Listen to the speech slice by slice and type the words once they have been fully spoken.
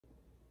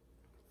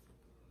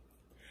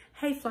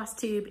Hey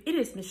Flosstube, it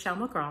is Michelle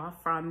McGraw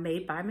from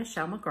Made by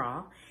Michelle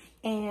McGraw,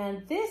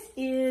 and this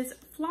is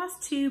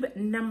Flosstube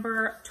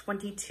number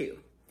 22.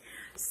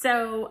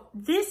 So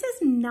this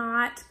is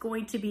not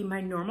going to be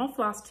my normal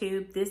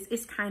Flosstube. This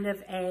is kind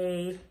of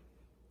a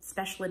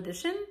special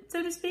edition,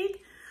 so to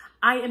speak.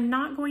 I am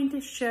not going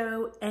to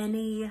show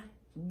any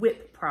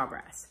whip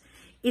progress.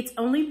 It's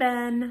only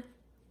been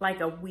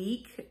like a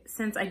week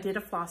since I did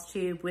a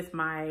Flosstube with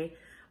my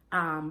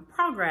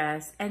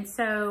progress, and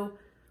so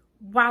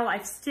while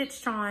I've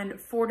stitched on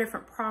 4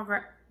 different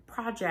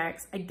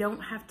projects, I don't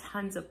have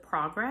tons of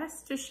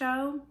progress to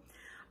show.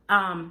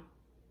 I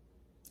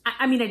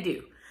mean, I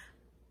do.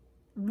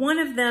 One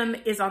of them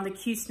is on the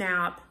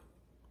Q-snap,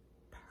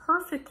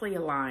 perfectly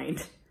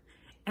aligned,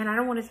 and I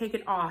don't want to take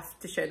it off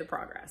to show the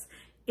progress.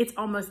 It's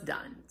almost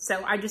done.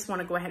 So I just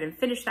want to go ahead and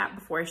finish that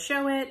before I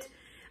show it.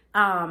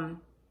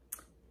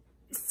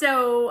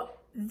 So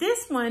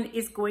this one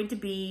is going to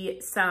be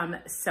some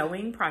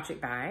sewing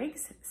project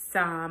bags.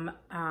 I'm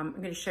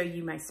going to show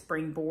you my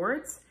spring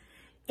boards,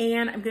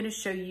 and I'm going to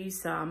show you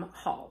some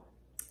haul.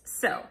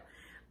 So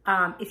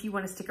if you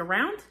want to stick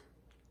around,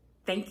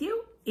 thank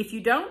you. If you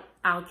don't,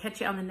 I'll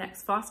catch you on the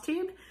next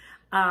Flosstube.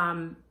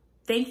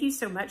 Thank you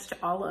so much to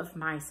all of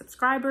my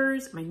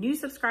subscribers, my new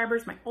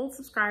subscribers, my old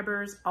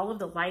subscribers, all of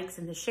the likes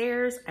and the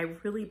shares. I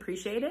really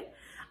appreciate it.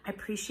 I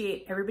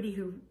appreciate everybody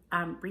who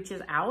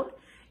reaches out.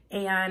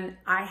 And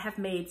I have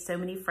made so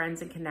many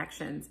friends and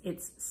connections.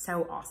 It's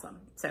so awesome.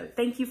 So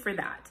thank you for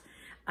that.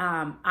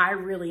 I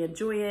really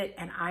enjoy it,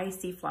 and I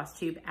see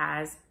Flosstube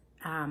as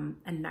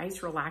a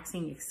nice,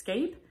 relaxing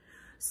escape.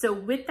 So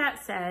with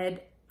that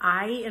said,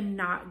 I am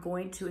not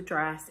going to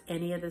address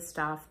any of the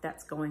stuff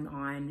that's going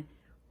on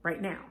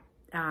right now.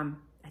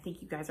 I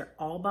think you guys are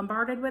all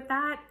bombarded with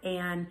that,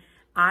 and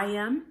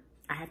I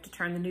have to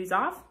turn the news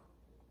off.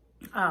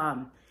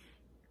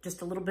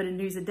 Just a little bit of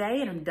news a day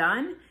and I'm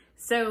done.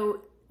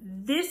 So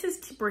this is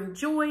to bring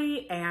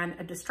joy and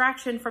a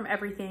distraction from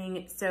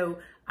everything. So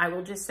I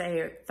will just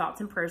say thoughts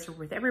and prayers are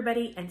with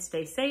everybody, and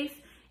stay safe.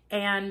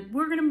 And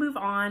we're gonna move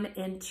on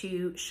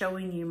into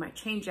showing you my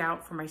change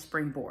out for my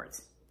spring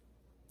boards.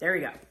 There we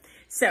go.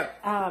 So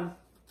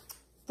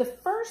the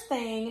first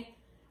thing,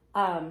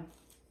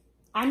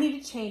 I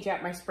need to change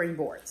out my spring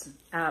boards,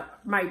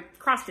 my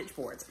cross stitch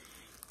boards.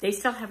 They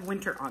still have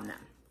winter on them.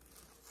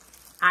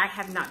 I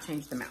have not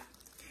changed them out.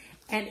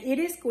 And it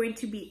is going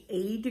to be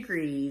 80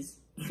 degrees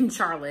in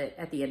Charlotte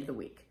at the end of the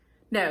week.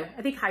 No,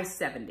 I think high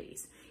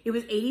 70s. It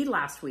was 80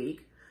 last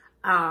week.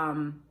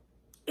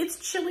 It's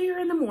chillier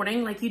in the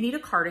morning, like you need a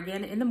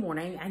cardigan in the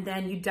morning, and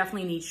then you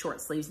definitely need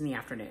short sleeves in the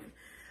afternoon.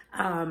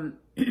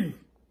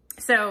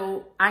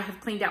 So I have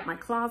cleaned out my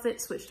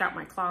closet, switched out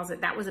my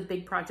closet. That was a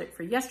big project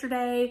for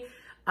yesterday.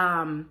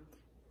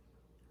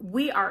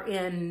 We are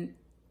in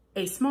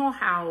a small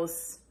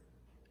house.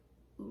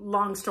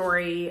 Long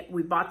story,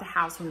 we bought the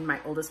house when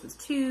my oldest was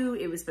 2.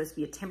 It was supposed to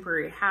be a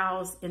temporary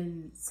house.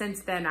 And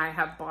since then I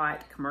have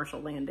bought commercial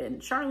land in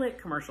Charlotte,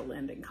 commercial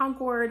land in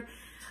Concord,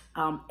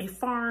 a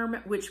farm,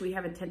 which we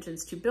have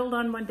intentions to build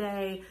on one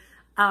day.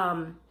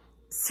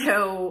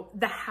 So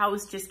the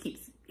house just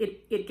keeps,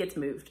 it gets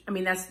moved. I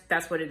mean,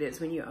 that's what it is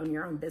when you own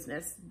your own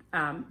business.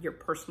 Your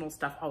personal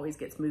stuff always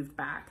gets moved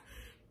back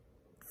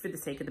for the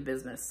sake of the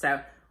business. So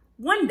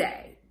one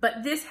day,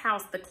 but this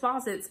house, the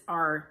closets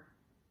are,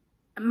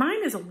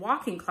 mine is a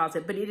walk-in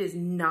closet, but it is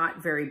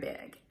not very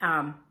big.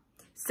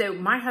 So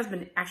my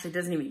husband actually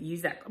doesn't even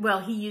use that. Well,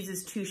 he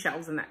uses 2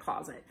 shelves in that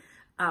closet,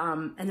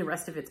 and the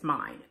rest of it's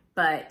mine.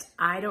 But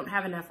I don't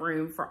have enough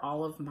room for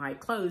all of my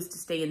clothes to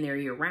stay in there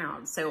year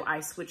round. So I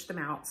switch them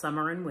out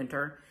summer and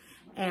winter.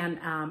 And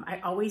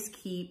I always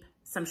keep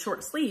some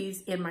short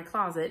sleeves in my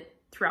closet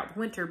throughout the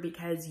winter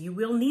because you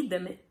will need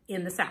them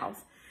in the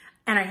South.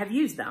 And I have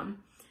used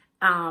them.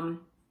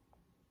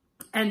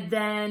 And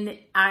then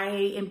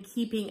I am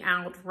keeping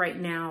out right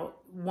now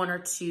 1 or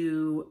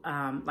 2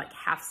 like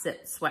half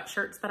zip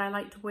sweatshirts that I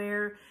like to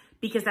wear,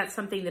 because that's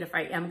something that if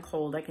I am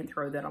cold, I can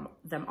throw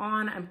them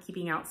on. I'm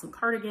keeping out some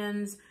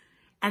cardigans,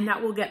 and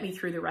that will get me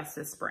through the rest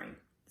of the spring.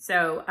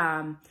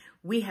 So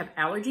we have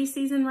allergy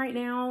season right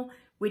now,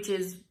 which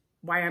is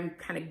why I'm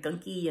kind of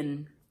gunky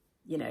and,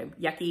 you know,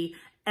 yucky.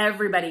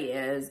 Everybody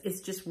is.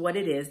 It's just what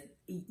it is.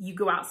 You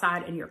go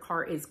outside and your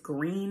car is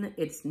green.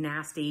 It's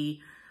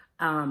nasty.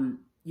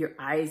 Your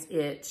eyes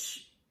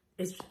itch.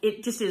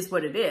 It just is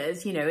what it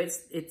is. You know,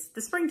 it's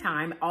the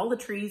springtime. All the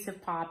trees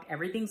have popped.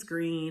 Everything's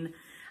green.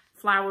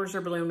 Flowers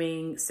are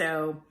blooming.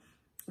 So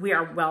we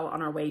are well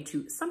on our way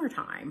to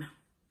summertime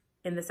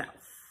in the South.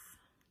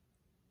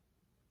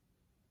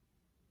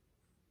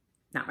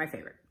 Not my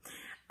favorite.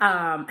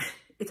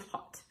 It's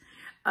hot.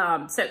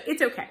 So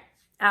it's okay.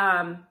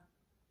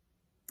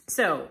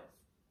 So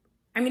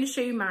I'm going to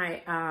show you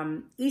my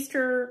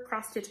Easter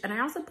cross stitch, and I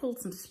also pulled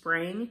some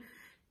spring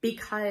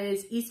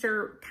because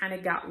Easter kind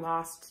of got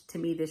lost to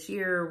me this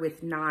year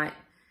with not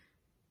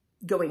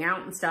going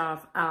out and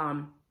stuff.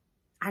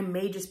 I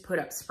may just put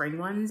up spring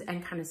ones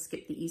and kind of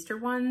skip the Easter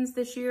ones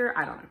this year.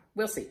 I don't know.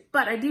 We'll see.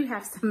 But I do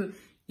have some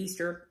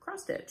Easter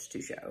cross stitch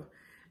to show.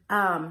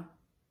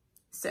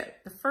 So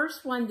the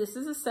first one, this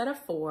is a set of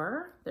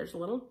 4. There's a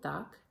little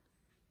duck.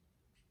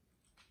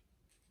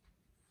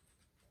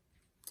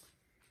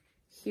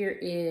 Here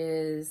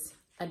is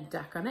a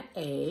duck on an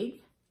egg.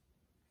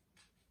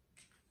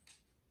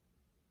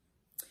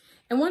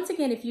 And once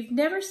again, if you've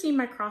never seen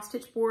my cross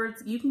stitch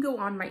boards, you can go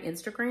on my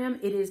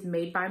Instagram. It is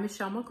made by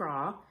Michelle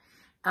McGraw.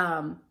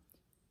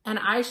 And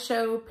I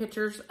show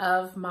pictures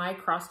of my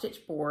cross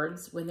stitch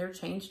boards when they're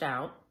changed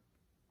out.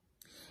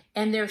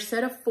 And they're a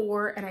set of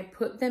 4, and I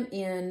put them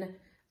in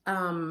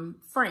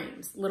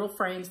frames, little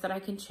frames that I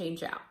can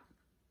change out.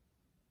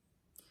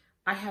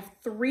 I have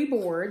 3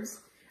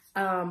 boards.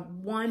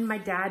 One my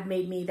dad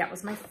made me, that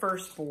was my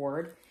first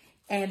board.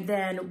 And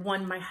then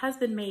one my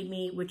husband made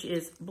me, which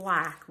is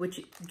black,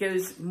 which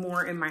goes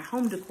more in my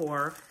home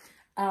decor.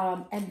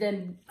 And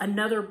then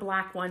another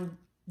black one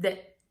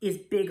that is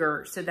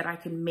bigger so that I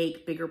can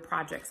make bigger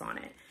projects on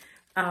it.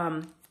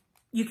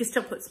 You can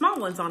still put small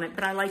ones on it,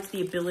 but I liked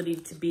the ability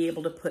to be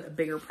able to put a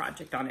bigger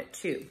project on it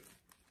too.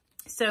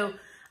 So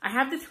I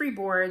have the 3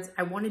 boards.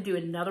 I want to do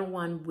another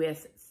one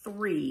with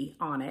 3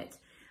 on it.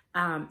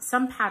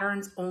 Some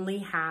patterns only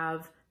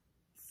have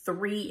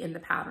 3 in the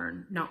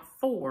pattern, not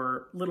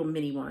 4 little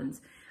mini ones.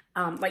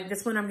 Like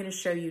this one I'm going to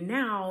show you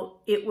now,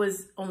 it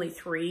was only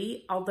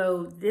 3,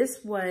 although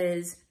this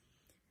was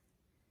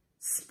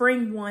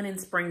spring 1 and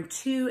spring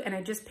 2, and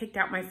I just picked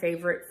out my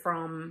favorite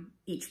from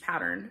each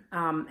pattern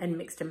and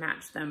mixed and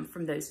matched them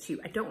from those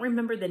 2. I don't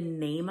remember the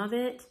name of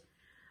it.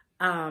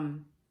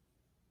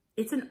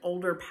 It's an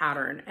older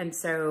pattern, and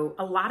so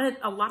a lot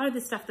of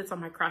the stuff that's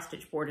on my cross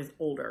stitch board is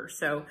older,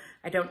 so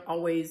I don't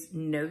always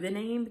know the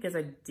name because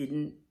I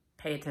didn't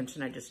pay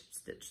attention, I just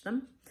stitched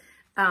them.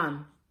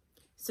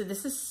 So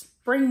this is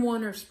spring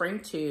 1 or spring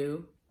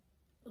 2,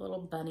 a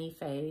little bunny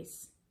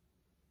face.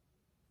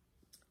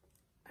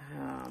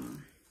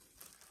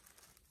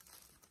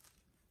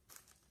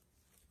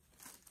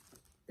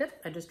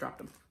 Yep, I just dropped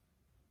them.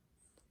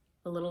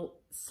 A little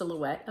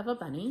silhouette of a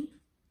bunny.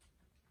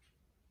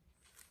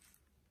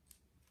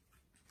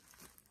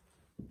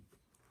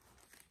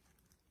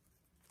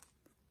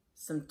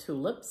 Some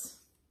tulips.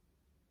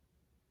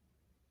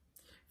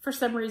 For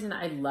some reason,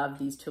 I love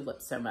these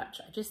tulips so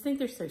much. I just think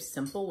they're so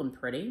simple and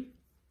pretty.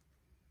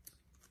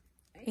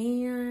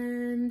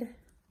 And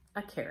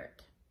a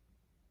carrot.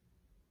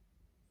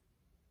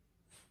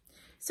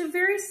 So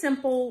very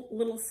simple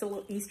little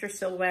Easter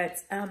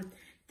silhouettes.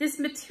 This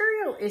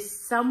material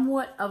is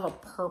somewhat of a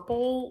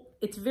purple.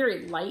 It's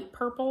very light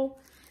purple.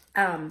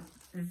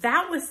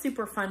 That was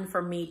super fun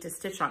for me to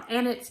stitch on.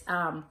 And it's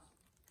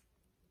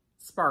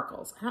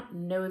sparkles. I don't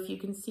know if you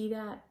can see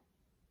that.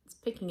 It's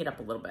picking it up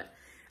a little bit.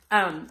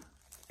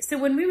 So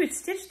when we would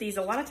stitch these,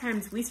 a lot of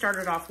times we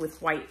started off with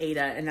white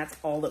Aida and that's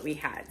all that we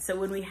had. So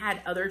when we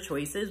had other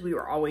choices, we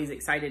were always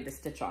excited to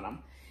stitch on them.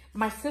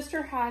 My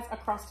sister has a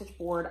cross stitch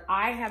board.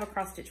 I have a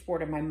cross stitch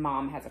board and my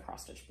mom has a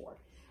cross stitch board.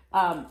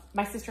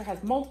 My sister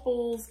has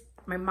multiples.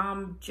 My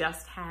mom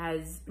just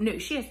has, no,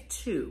 she has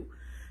 2.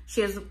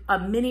 She has a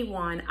mini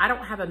one. I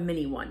don't have a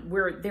mini one.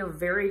 They're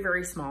very,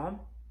 very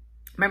small.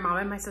 My mom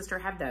and my sister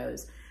have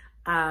those.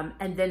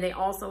 And then they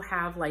also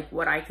have like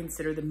what I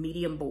consider the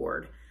medium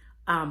board.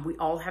 We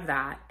all have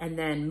that. And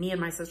then me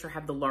and my sister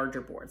have the larger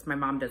boards. My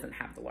mom doesn't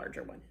have the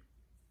larger one.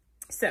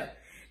 So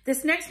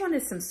this next one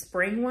is some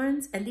spring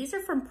ones. And these are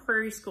from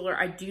Prairie Schooler.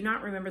 I do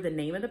not remember the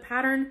name of the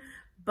pattern,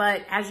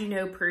 but as you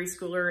know, Prairie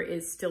Schooler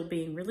is still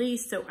being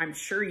released. So I'm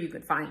sure you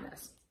could find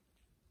this.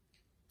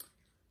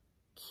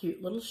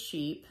 Cute little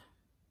sheep.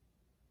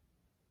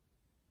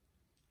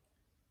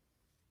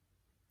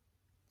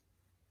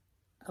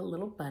 A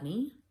little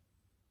bunny.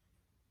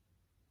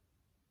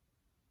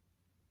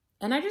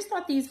 And I just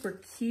thought these were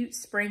cute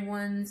spring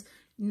ones,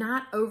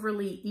 not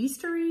overly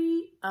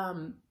Eastery,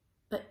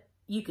 but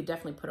you could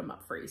definitely put them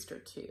up for Easter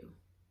too.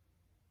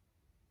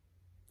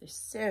 They're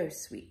so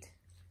sweet.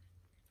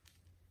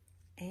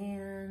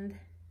 And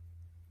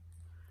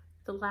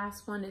the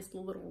last one is the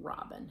little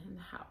robin in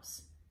the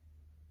house.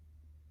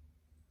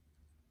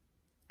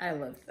 I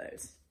love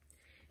those.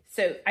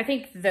 So I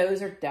think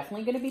those are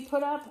definitely going to be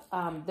put up.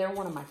 They're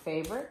one of my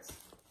favorites.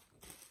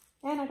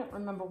 And I don't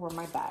remember where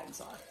my bags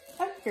are.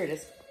 Oh, here it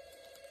is.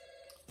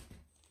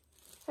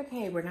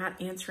 Okay, we're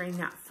not answering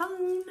that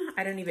phone.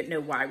 I don't even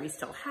know why we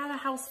still have a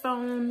house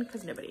phone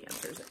because nobody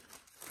answers it.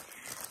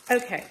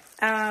 Okay,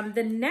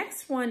 the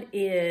next one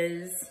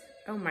is,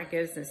 oh my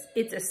goodness,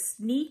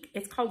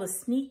 it's called a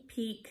Sneak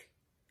Peek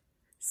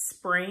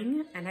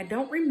Spring, and I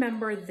don't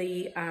remember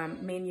the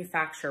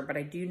manufacturer, but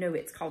I do know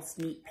it's called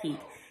Sneak Peek,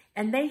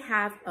 and they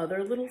have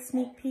other little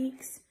sneak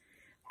peeks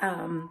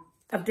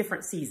of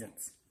different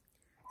seasons.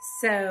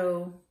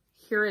 So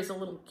here is a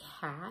little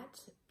cat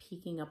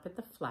peeking up at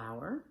the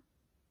flower.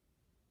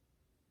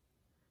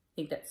 I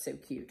think that's so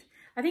cute.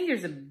 I think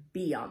there's a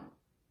bee on.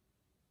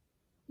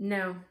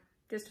 No,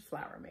 just a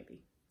flower maybe.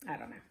 I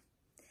don't know.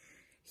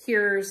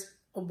 Here's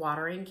a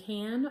watering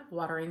can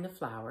watering the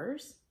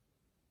flowers.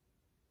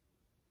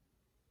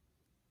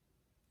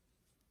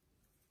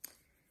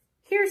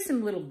 Here's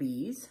some little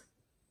bees.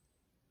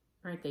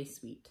 Aren't they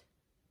sweet?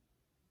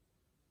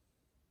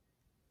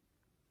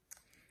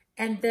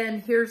 And then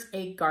here's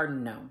a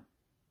garden gnome.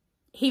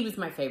 He was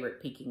my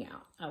favorite peeking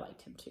out. I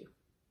liked him too.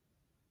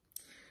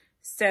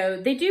 So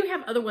they do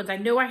have other ones. I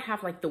know I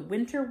have like the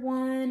winter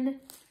one.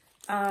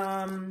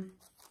 There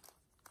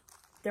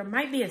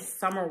might be a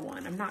summer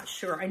one. I'm not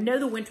sure. I know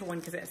the winter one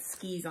because it has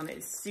skis on it.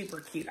 It's super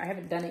cute. I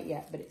haven't done it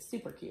yet, but it's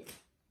super cute.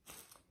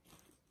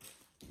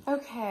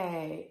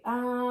 Okay.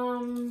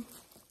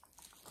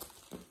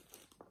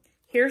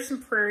 Here's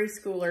some Prairie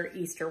Schooler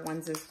Easter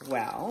ones as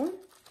well.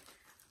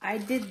 I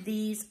did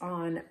these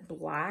on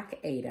Black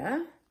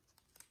Ada.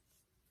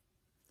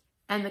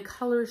 And the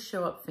colors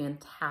show up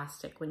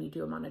fantastic when you do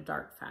them on a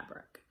dark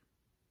fabric.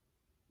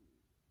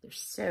 They're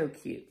so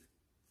cute.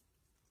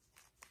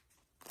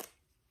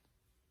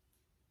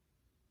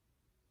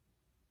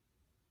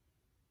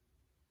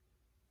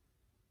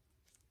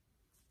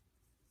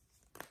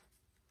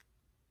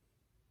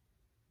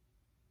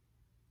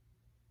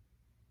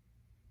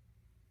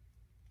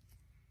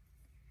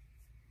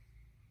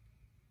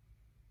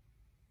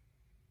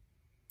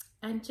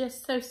 And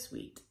just so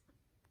sweet.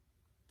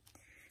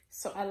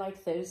 So I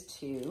like those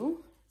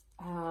two.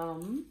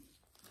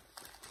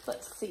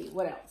 Let's see,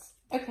 what else?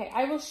 Okay,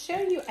 I will show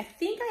you, I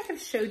think I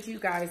have showed you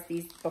guys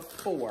these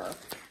before,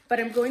 but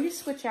I'm going to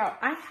switch out.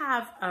 I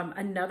have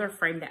another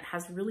frame that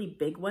has really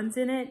big ones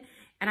in it,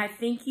 and I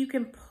think you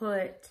can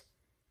put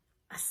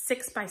a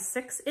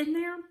 6x6 in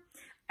there.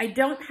 I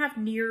don't have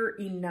near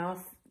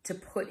enough to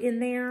put in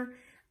there,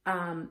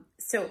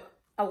 so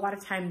a lot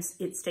of times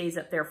it stays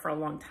up there for a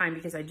long time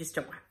because I just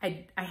don't,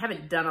 I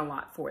haven't done a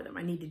lot for them.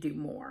 I need to do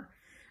more.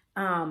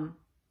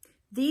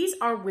 These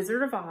are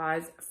Wizard of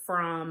Oz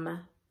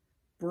from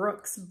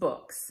Brooks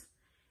Books.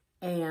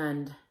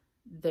 And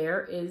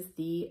there is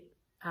the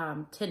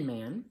Tin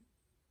Man.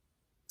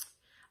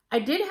 I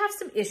did have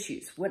some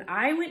issues. When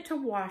I went to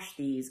wash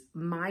these,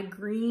 my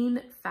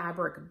green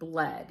fabric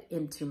bled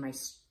into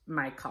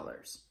my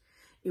colors.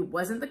 It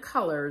wasn't the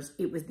colors,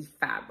 it was the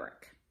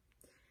fabric.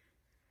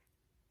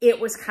 It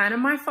was kind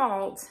of my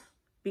fault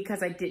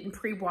because I didn't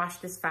pre-wash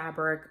this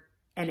fabric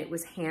and it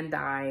was hand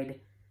dyed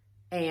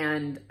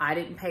and I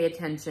didn't pay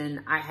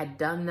attention. I had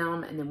done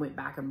them and then went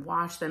back and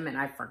washed them and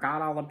I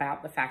forgot all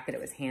about the fact that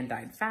it was hand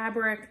dyed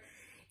fabric.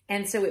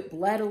 And so it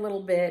bled a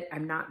little bit.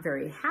 I'm not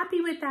very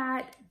happy with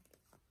that,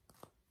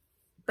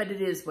 but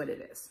it is what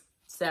it is.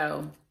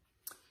 So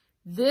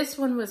this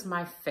one was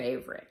my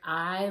favorite.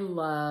 I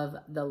love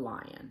the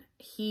lion.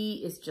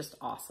 He is just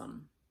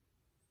awesome.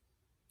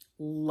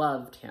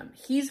 Loved him.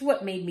 He's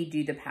what made me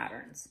do the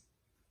patterns.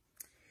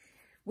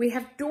 We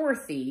have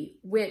Dorothy,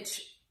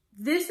 which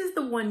this is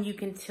the one you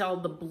can tell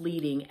the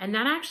bleeding, and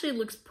that actually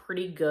looks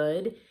pretty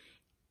good.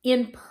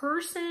 In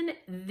person,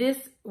 this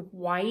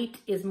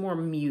white is more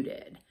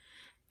muted,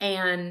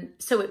 and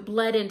so it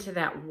bled into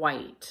that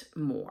white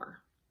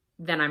more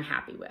than I'm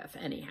happy with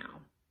anyhow.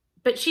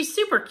 But she's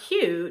super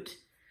cute.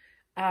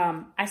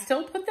 I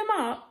still put them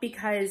up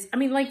because, I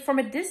mean, like from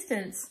a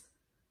distance,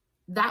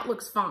 that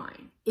looks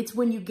fine. It's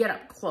when you get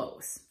up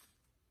close.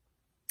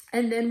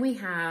 And then we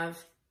have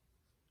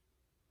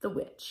the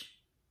witch.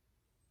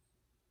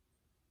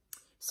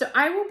 So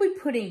I will be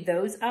putting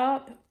those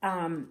up.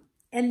 And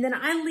then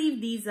I leave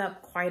these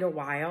up quite a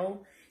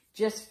while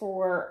just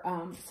for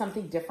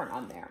something different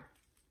on there.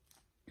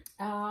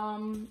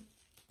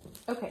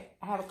 Okay,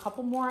 I have a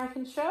couple more I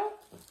can show.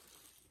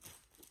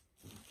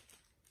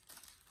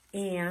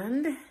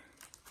 And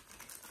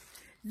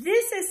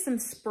this is some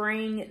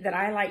spring that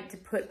I like to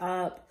put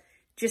up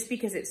just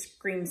because it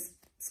screams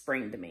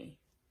spring to me.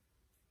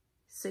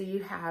 So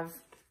you have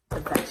the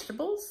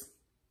vegetables.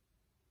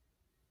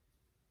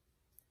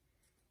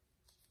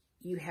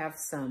 You have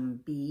some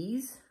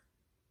bees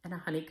and a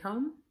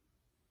honeycomb.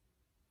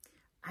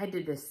 I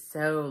did this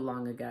so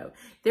long ago.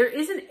 There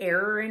is an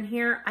error in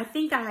here. I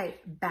think I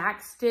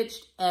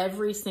backstitched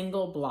every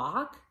single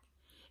block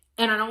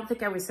and I don't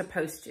think I was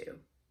supposed to.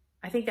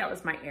 I think that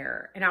was my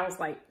error. And I was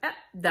like,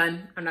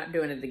 done. I'm not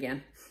doing it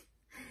again.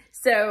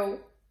 So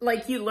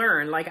like you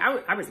learn, like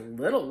I was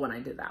little when I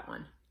did that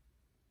one.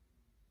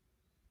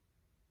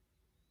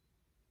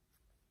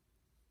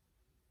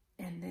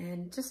 And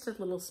then just a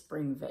little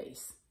spring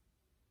vase.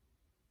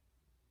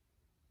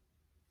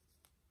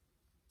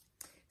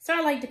 So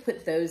I like to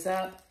put those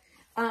up.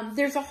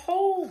 There's a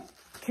whole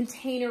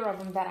container of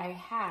them that I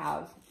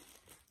have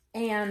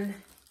and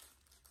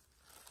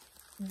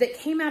that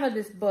came out of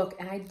this book,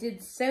 and I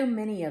did so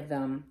many of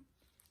them.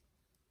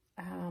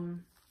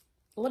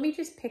 Let me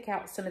just pick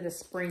out some of the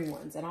spring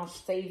ones, and I'll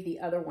save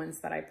the other ones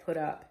that I put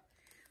up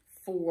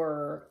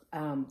for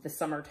the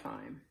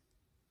summertime.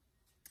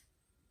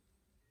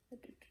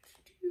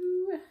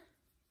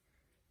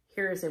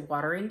 Here is a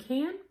watering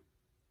can.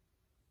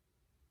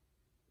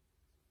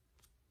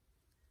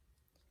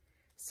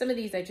 Some of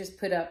these I just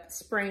put up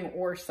spring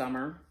or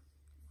summer.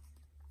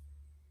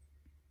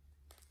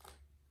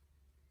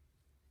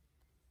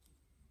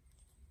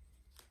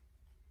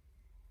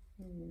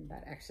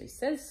 That actually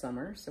says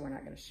summer, so we're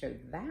not going to show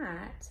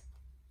that.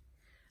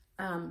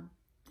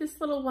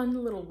 This little one, the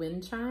little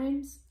wind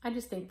chimes, I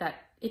just think that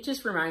it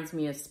just reminds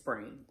me of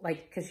spring,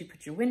 like because you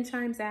put your wind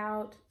chimes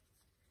out.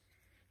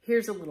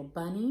 Here's a little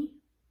bunny.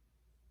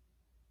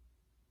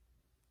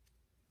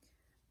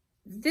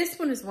 This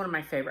one is one of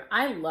my favorite.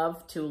 I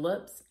love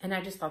tulips, and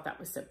I just thought that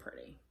was so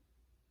pretty.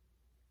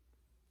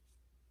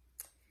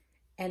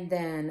 And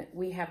then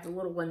we have the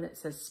little one that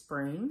says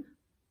spring.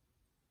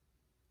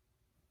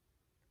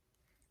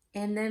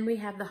 And then we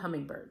have the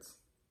hummingbirds.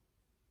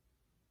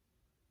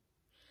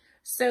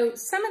 So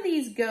some of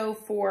these go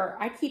for,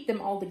 I keep them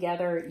all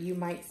together. You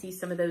might see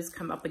some of those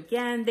come up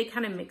again. They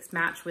kind of mix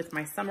match with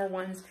my summer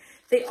ones.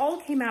 They all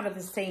came out of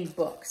the same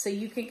book. So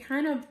you can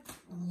kind of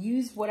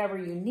use whatever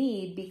you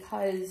need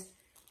because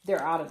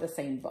they're out of the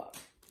same book.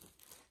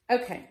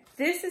 Okay,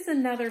 this is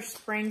another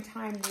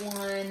springtime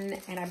one.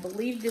 And I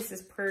believe this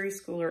is Prairie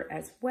Schooler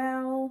as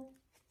well.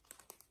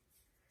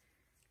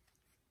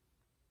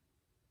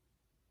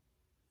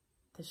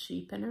 The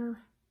sheep and her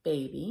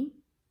baby.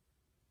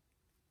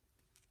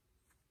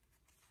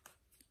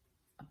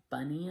 A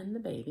bunny and the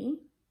baby.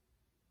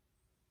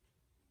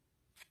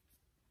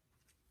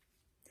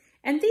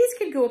 And these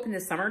could go up in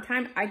the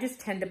summertime. I just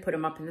tend to put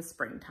them up in the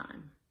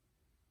springtime.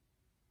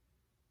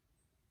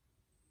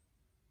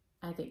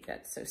 I think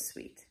that's so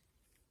sweet.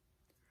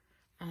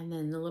 And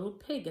then the little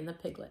pig and the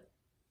piglet.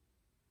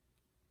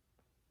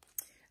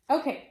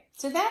 Okay,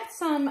 so that's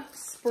some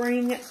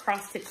spring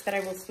cross stitch that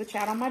I will switch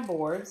out on my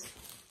boards.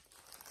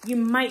 You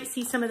might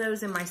see some of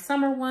those in my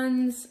summer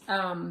ones.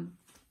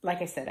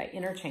 Like I said, I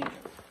interchange them.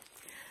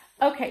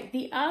 Okay,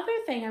 the other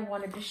thing I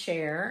wanted to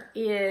share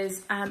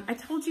is, I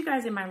told you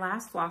guys in my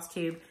last floss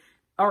tube,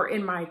 or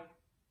in my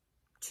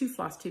 2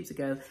 floss tubes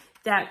ago,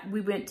 that we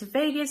went to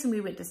Vegas and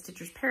we went to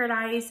Stitcher's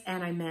Paradise,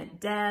 and I met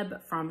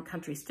Deb from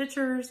Country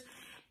Stitchers,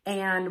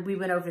 and we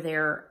went over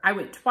there. I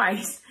went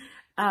twice.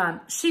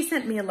 She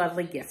sent me a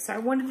lovely gift, so I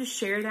wanted to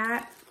share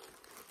that.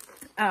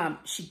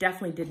 She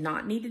definitely did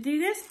not need to do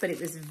this, but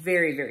it was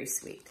very, very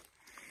sweet.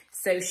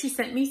 So she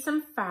sent me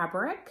some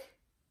fabric.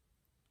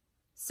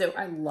 So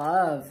I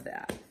love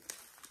that.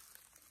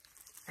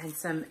 And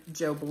some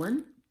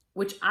Jobelan,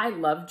 which I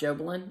love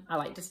Jobelan. I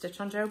like to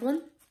stitch on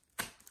Jobelan.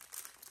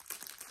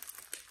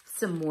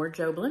 Some more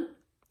Jobelan.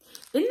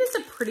 Isn't this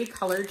a pretty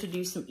color to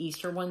do some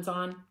Easter ones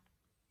on?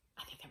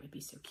 I think that would be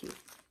so cute.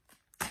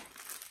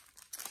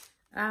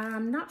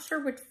 I'm not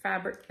sure which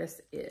fabric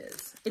this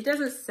is. It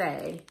doesn't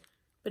say,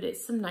 but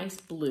it's some nice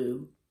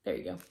blue. There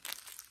you go.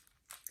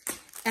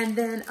 And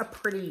then a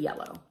pretty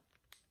yellow.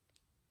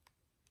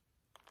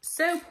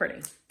 So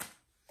pretty.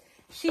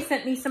 She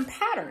sent me some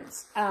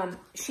patterns.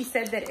 She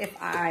said that if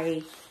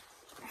I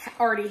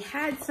already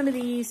had some of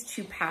these,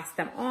 to pass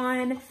them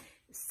on.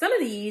 Some of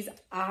these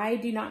I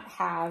do not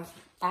have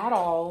at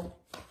all,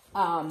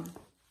 and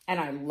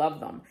I love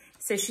them.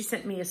 So she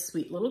sent me a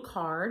sweet little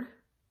card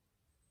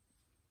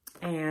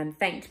and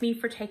thanked me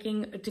for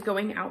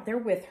going out there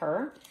with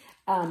her,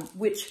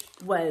 which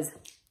was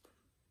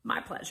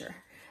my pleasure.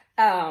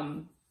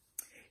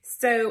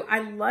 So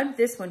I love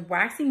this one,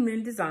 Waxing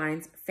Moon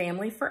Designs,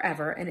 Family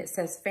Forever. And it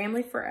says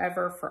family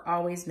forever for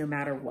always, no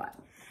matter what.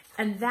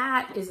 And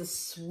that is a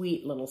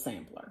sweet little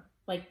sampler.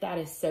 Like, that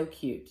is so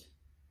cute.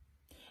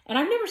 And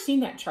I've never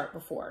seen that chart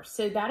before.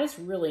 So that is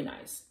really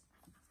nice.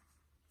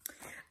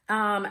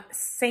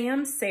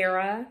 Sam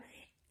Sarah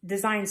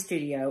Design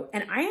Studio.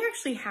 And I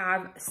actually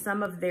have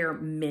some of their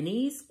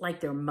minis,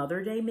 like their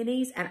Mother Day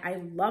minis, and I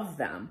love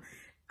them.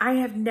 I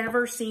have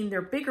never seen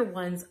their bigger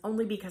ones,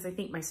 only because I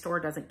think my store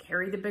doesn't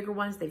carry the bigger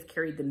ones. They've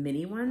carried the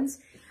mini ones.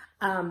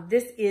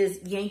 This is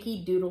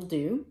Yankee Doodle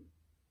Doo.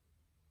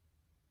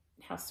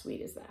 How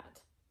sweet is that?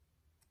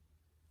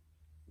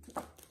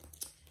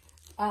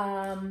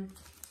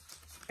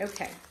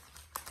 Okay.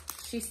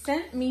 She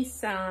sent me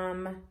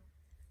some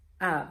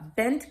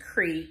Bent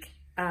Creek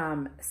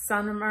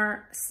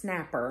Summer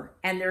Snapper,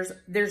 and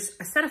there's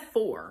a set of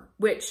 4,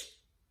 which,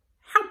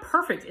 how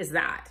perfect is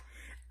that?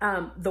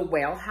 The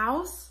Whale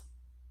House,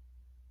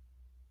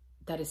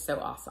 that is so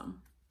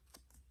awesome.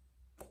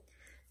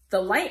 The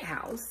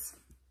Lighthouse,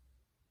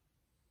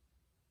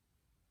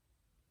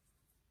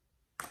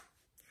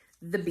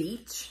 the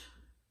Beach,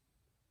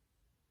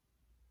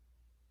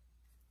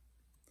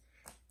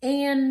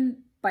 and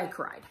Bike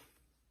Ride.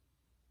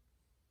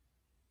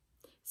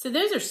 So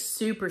those are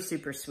super,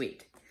 super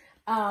sweet.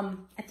 I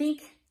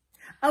think,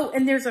 oh,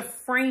 and there's a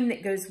frame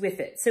that goes with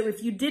it. So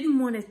if you didn't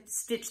want to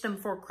stitch them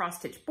for a cross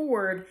stitch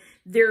board,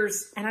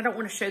 and I don't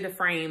want to show the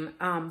frame,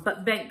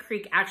 but Bent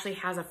Creek actually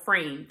has a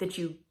frame that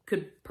you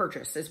could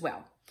purchase as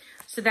well.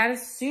 So that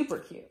is super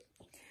cute.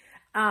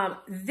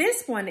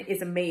 This one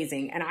is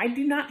amazing, and I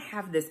do not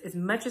have this as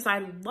much as I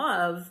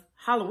love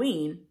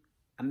Halloween.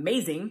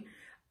 Amazing.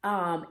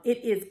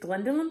 It is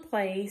Glendale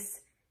Place,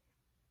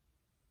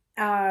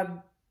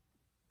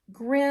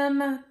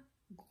 Grim,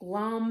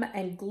 Glum,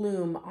 and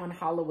Gloom on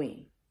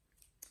Halloween.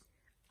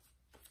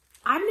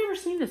 I've never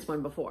seen this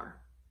one before.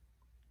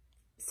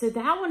 So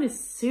that one is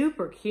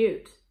super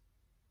cute.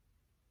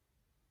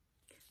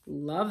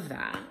 Love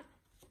that.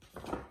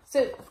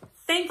 So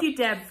thank you,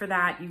 Deb, for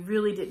that. You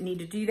really didn't need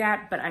to do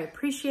that, but I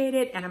appreciate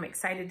it, and I'm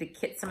excited to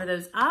kit some of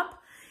those up.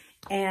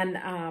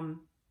 And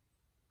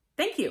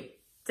thank you.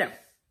 So,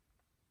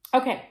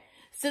 okay.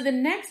 So the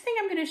next thing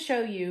I'm going to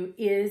show you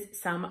is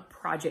some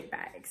project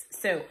bags.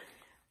 So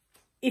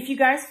if you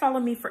guys follow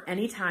me for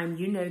any time,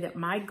 you know that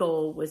my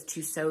goal was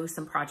to sew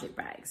some project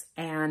bags.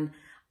 And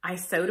I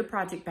sewed a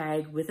project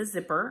bag with a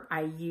zipper.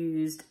 I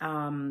used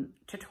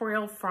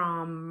tutorial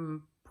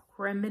from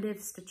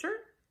Primitive Stitcher.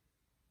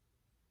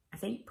 I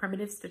think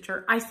Primitive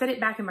Stitcher. I set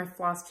it back in my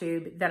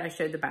Flosstube that I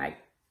showed the bag.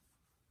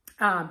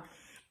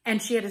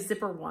 And she had a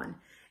zipper one.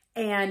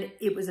 And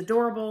it was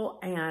adorable,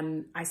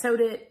 and I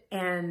sewed it,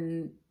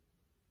 and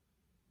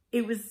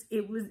it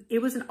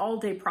was an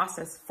all-day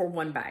process for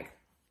one bag.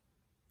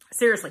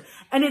 Seriously.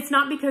 And it's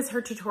not because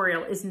her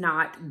tutorial is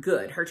not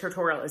good. Her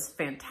tutorial is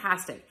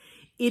fantastic.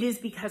 It is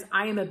because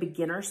I am a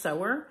beginner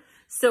sewer,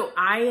 so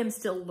I am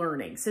still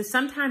learning. So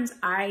sometimes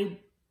I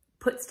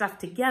put stuff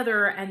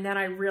together and then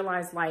I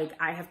realize like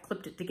I have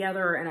clipped it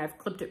together and I've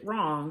clipped it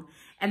wrong,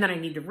 and then I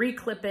need to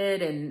reclip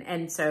it,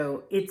 and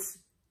so it's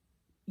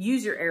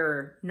use your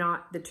error,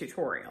 not the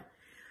tutorial.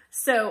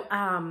 So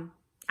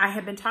I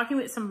have been talking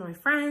with some of my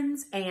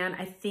friends, and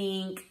I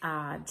think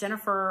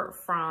Jennifer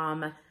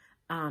from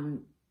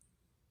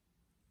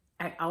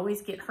I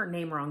always get her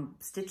name wrong,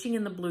 Stitching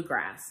in the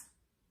Bluegrass,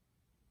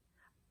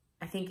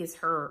 I think is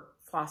her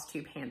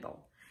Flosstube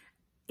handle.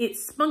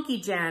 It's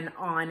Spunky Jen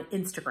on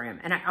Instagram,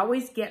 and I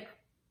always get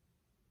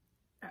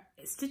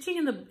Stitching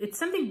in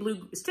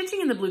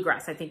the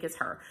Bluegrass, I think is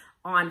her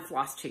on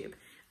Flosstube.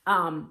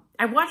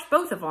 I watched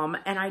both of them,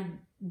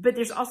 but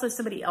there's also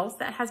somebody else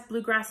that has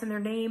Bluegrass in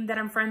their name that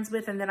I'm friends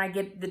with, and then I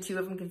get the two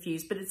of them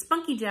confused. But it's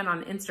Spunky Jen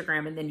on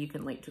Instagram, and then you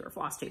can link to her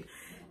Flosstube.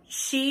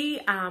 She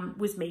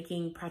was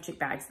making project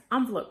bags,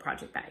 envelope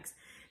project bags.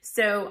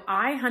 So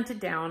I hunted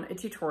down a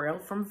tutorial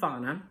from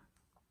Vana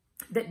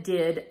that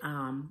did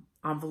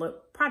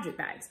envelope project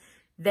bags.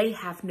 They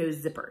have no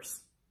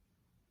zippers.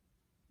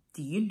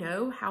 Do you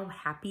know how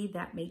happy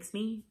that makes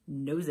me?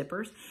 No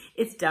zippers.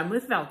 It's done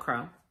with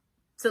Velcro.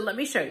 So let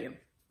me show you.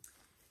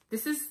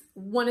 This is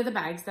one of the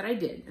bags that I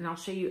did, and I'll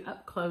show you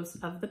up close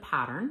of the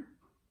pattern.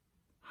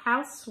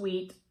 How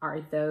sweet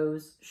are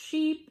those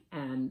sheep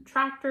and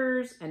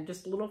tractors and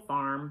just a little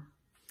farm.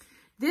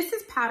 This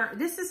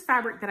is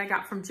fabric that I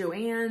got from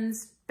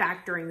Joann's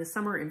back during the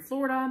summer in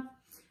Florida.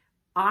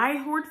 I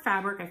hoard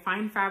fabric. I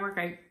find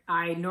fabric.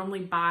 I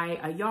normally buy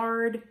a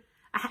yard,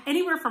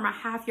 anywhere from a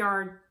half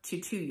yard to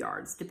 2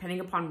 yards, depending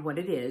upon what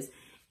it is.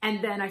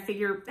 And then I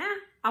figure,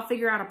 I'll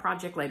figure out a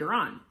project later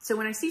on. So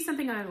when I see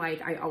something I like,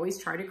 I always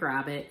try to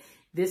grab it.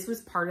 This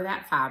was part of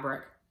that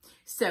fabric.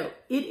 So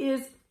it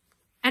is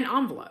an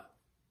envelope.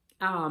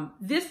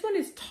 This one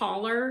is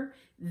taller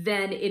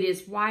than it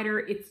is wider.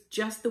 It's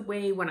just the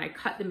way when I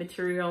cut the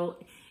material.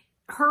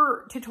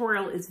 Her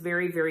tutorial is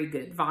very, very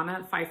good.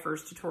 Vana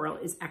Pfeiffer's tutorial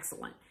is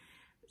excellent.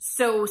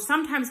 So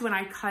sometimes when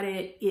I cut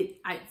it,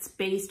 it's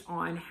based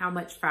on how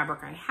much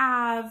fabric I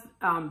have,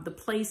 the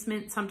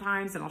placement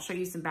sometimes, and I'll show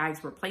you some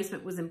bags where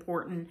placement was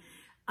important.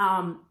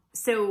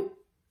 So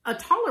a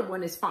taller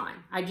one is fine.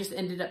 I just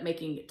ended up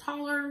making it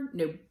taller.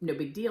 No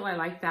big deal. I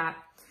like that.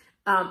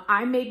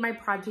 I made my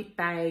project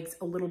bags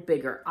a little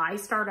bigger. I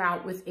start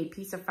out with a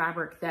piece of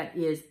fabric that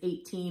is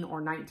 18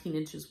 or 19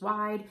 inches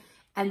wide,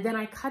 and then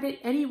I cut it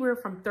anywhere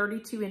from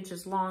 32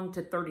 inches long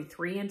to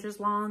 33 inches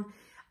long.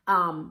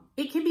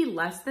 It can be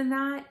less than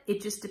that.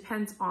 It just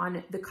depends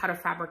on the cut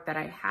of fabric that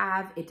I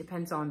have. It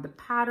depends on the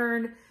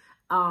pattern.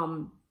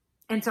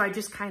 And so I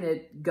just kind of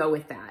go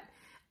with that.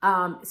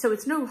 So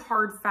it's no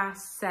hard,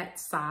 fast, set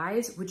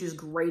size, which is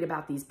great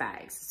about these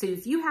bags. So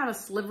if you have a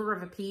sliver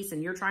of a piece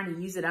and you're trying to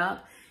use it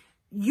up,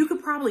 you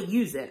could probably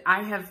use it.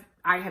 I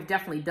have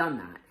definitely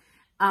done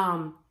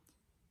that.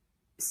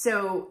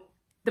 So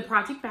the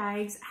project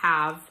bags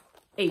have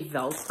a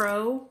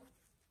Velcro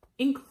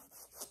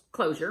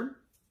enclosure.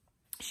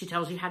 She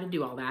tells you how to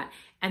do all that.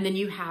 And then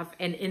you have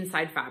an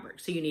inside fabric.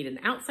 So you need an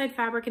outside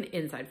fabric and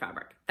inside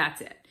fabric. That's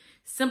it.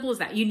 Simple as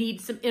that. You need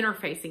some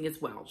interfacing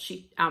as well.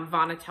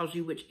 Vana tells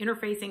you which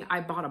interfacing. I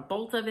bought a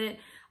bolt of it.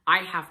 I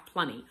have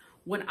plenty.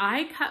 When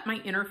I cut my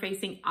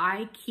interfacing,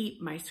 I keep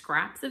my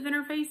scraps of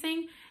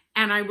interfacing,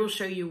 and I will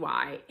show you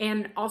why.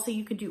 And also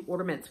you can do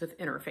ornaments with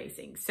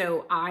interfacing.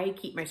 So I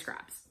keep my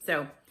scraps.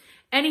 So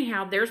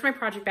anyhow, there's my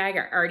project bag.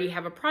 I already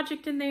have a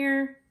project in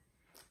there.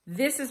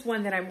 This is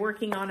one that I'm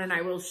working on, and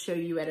I will show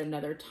you at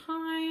another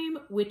time,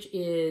 which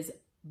is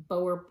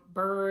Boer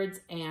Birds,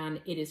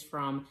 and it is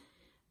from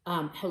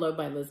Hello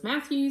by Liz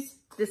Matthews.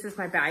 This is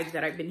my bag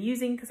that I've been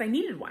using because I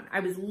needed one. I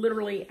was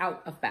literally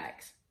out of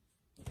bags.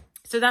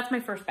 So that's my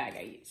first bag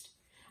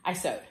I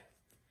sewed.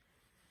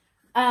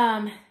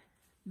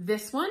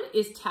 This one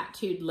is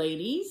Tattooed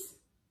Ladies.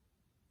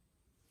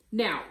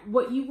 Now,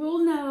 what you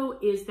will know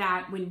is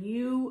that when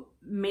you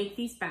make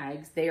these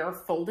bags, they are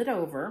folded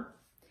over.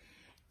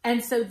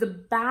 And so the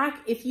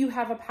back, if you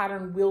have a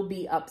pattern, will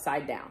be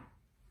upside down.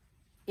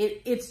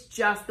 It's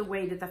just the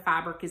way that the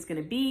fabric is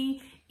going to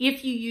be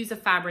if you use a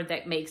fabric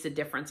that makes a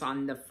difference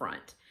on the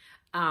front.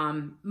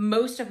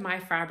 Most of my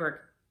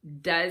fabric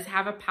does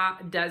have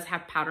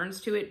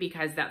patterns to it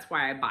because that's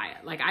why I buy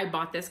it. Like I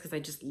bought this because I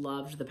just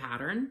loved the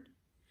pattern.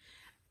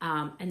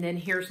 And then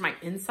here's my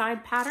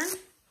inside pattern.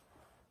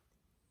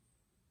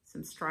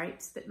 some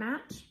stripes that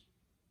match.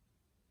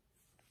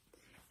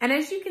 And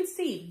as you can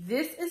see,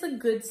 this is a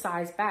good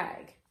size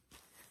bag.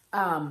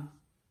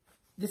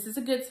 This is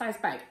a good size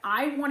bag.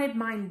 I wanted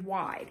mine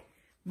wide,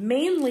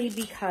 mainly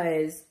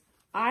because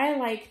I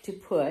like to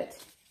put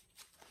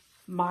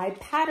my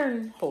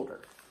pattern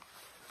holder.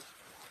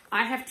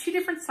 I have two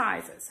different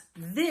sizes.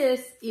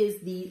 This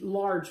is the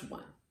large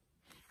one,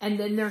 and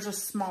then there's a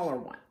smaller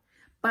one.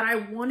 But I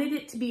wanted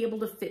it to be able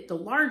to fit the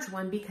large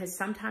one because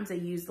sometimes I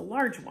use the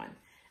large one.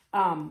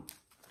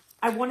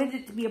 I wanted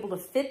it to be able to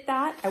fit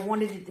that. I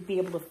wanted it to be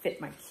able to fit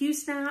my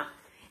Q-snap.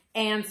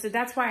 And so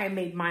that's why I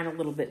made mine a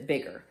little bit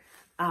bigger.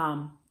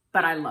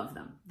 But I love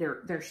them.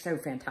 They're so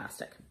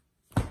fantastic.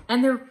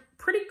 And they're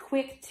pretty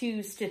quick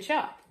to stitch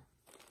up.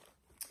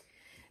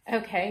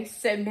 Okay,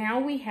 so now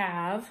we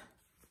have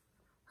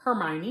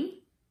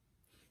Hermione.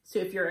 So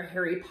if you're a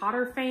Harry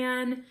Potter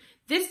fan,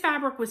 this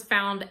fabric was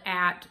found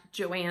at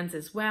Joann's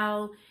as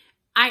well.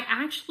 I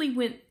actually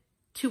went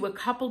to a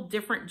couple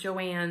different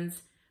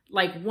Joann's.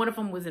 Like one of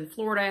them was in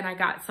Florida and I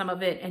got some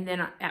of it. And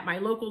then at my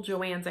local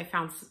Joann's, I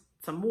found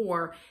some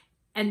more.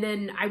 And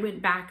then I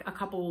went back a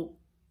couple,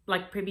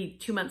 like maybe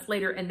 2 months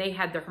later, and they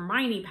had the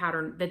Hermione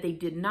pattern that they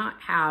did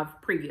not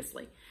have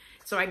previously.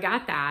 So I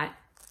got that.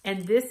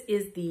 And this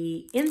is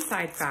the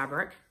inside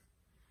fabric,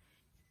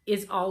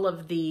 is all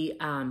of the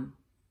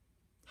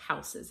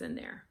houses in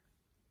there.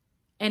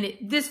 And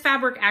this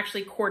fabric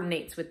actually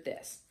coordinates with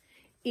this.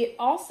 It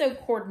also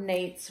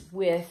coordinates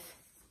with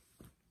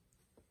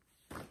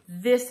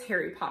this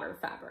Harry Potter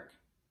fabric,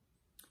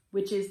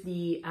 which is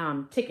the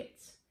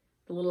tickets,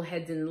 the little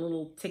heads and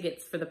little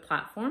tickets for the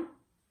platform.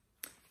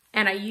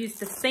 And I used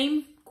the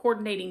same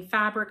coordinating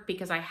fabric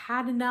because I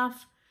had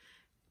enough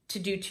to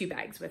do 2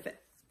 bags with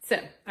it. So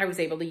I was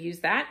able to use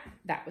that.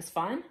 That was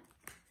fun.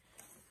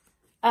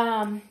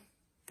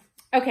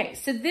 Okay,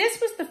 so this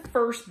was the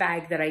first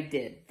bag that I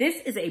did.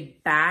 This is a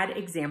bad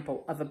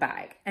example of a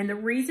bag. And the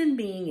reason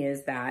being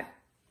is that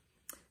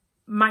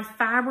my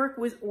fabric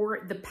was,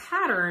 the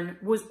pattern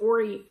was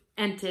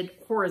oriented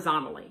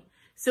horizontally.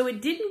 So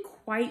it didn't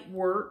quite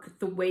work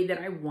the way that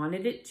I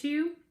wanted it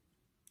to.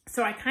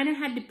 So I kind of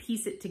had to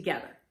piece it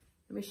together.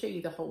 Let me show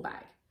you the whole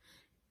bag.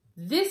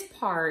 This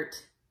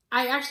part,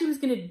 I actually was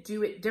going to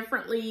do it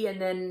differently, and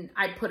then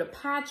I put a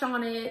patch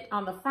on it,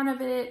 on the front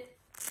of it,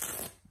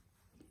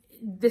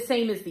 the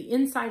same as the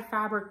inside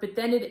fabric, but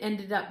then it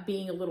ended up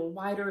being a little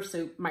wider.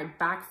 So my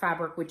back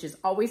fabric, which is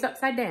always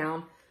upside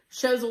down,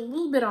 shows a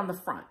little bit on the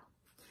front.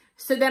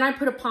 So then I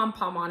put a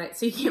pom-pom on it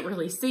so you can't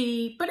really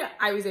see, but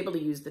I was able to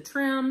use the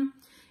trim.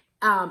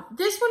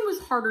 This one was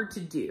harder to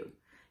do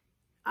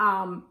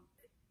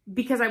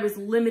because I was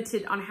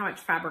limited on how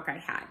much fabric I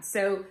had.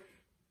 So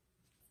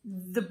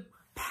the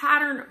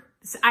pattern,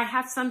 I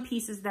have some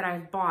pieces that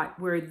I've bought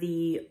where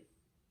the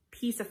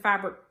piece of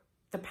fabric,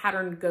 the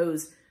pattern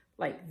goes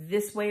like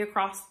this way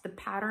across the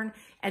pattern,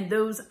 and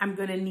those I'm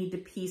going to need to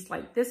piece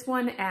like this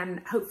one,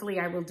 and hopefully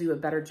I will do a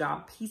better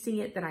job piecing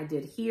it than I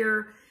did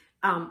here.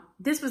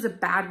 This was a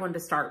bad one to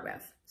start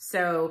with.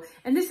 So,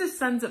 and this is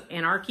Sons of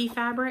Anarchy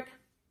fabric.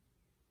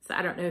 So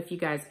I don't know if you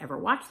guys ever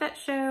watched that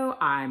show.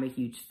 I'm a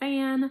huge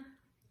fan.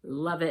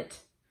 Love it.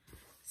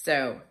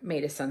 So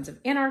made a Sons of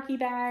Anarchy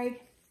bag.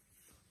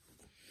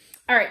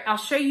 All right, I'll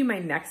show you my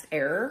next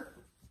error.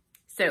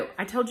 So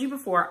I told you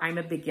before, I'm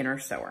a beginner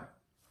sewer.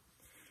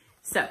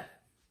 So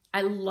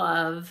I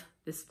love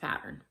this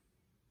pattern.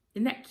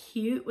 Isn't that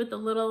cute with the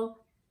little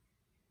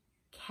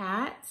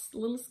cats,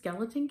 little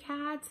skeleton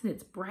cats, and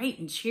it's bright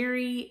and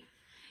cheery?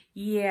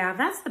 Yeah,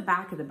 that's the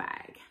back of the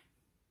bag.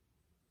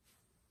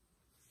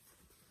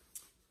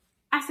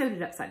 I sewed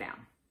it upside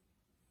down.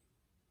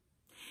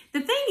 The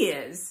thing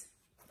is,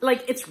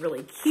 like, it's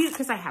really cute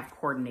because I have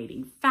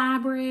coordinating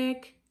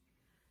fabric.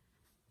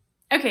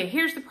 Okay,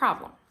 here's the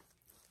problem.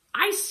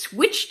 I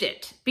switched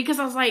it because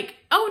I was like,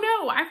 oh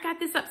no, I've got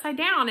this upside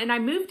down, and I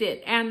moved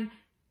it, and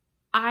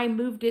I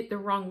moved it the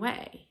wrong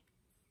way.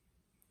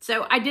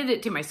 So I did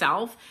it to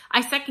myself. I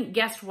second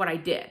guessed what I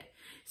did.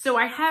 So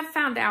I have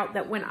found out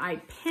that when I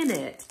pin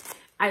it,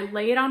 I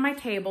lay it on my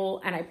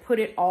table and I put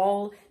it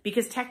all,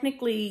 because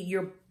technically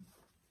your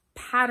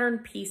pattern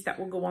piece that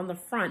will go on the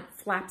front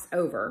flaps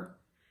over,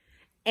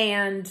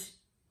 and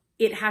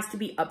it has to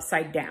be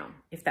upside down,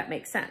 if that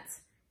makes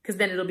sense, because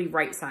then it'll be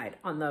right side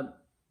on the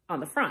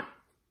front.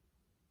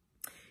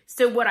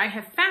 So what I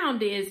have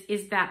found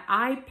is that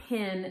I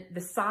pin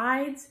the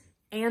sides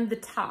and the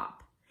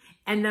top,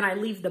 and then I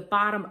leave the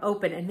bottom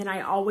open, and then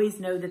I always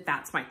know that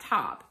that's my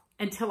top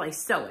until I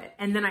sew it.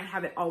 And then I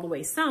have it all the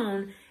way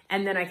sewn,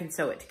 and then I can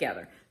sew it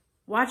together.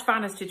 Watch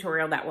Vanna's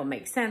tutorial, that will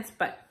make sense,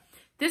 but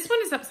this one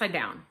is upside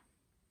down.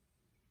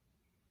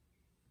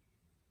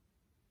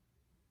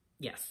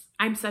 Yes,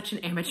 I'm such an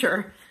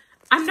amateur.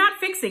 I'm not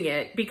fixing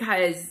it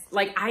because,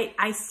 like,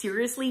 I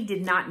seriously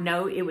did not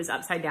know it was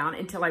upside down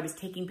until I was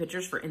taking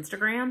pictures for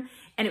Instagram,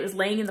 and it was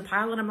laying in the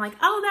pile, and I'm like,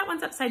 oh, that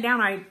one's upside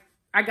down.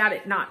 I got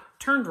it not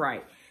turned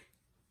right.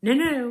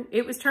 No,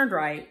 it was turned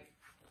right.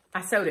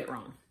 I sewed it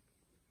wrong.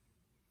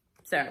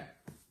 So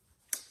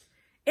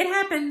it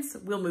happens.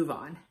 We'll move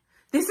on.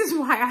 This is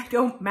why I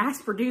don't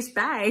mass produce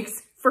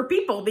bags for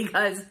people,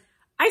 because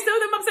I sew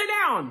them upside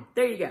down.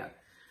 There you go.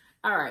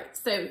 All right,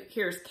 so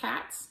here's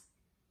cats.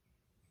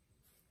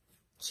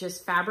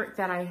 Just fabric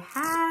that I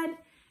had,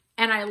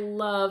 and I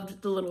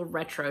loved the little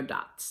retro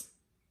dots.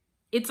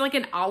 It's like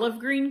an olive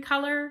green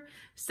color,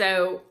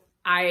 so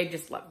I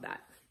just love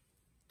that.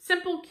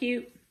 Simple,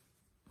 cute.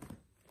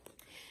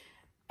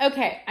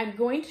 Okay, I'm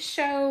going to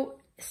show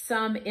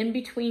some in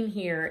between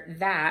here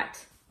that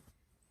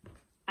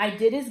I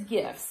did as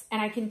gifts,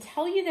 and I can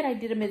tell you that I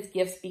did them as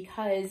gifts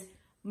because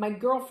my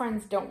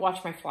girlfriends don't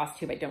watch my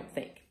Flosstube, I don't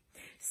think.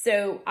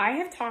 So I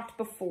have talked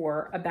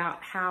before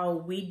about how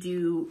we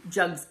do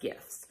Jugs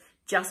gifts,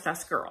 just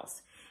us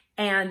girls.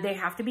 And they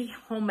have to be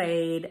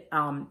homemade,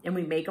 and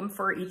we make them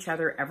for each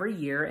other every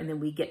year, and then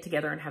we get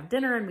together and have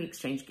dinner and we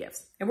exchange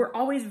gifts. And we're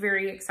always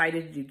very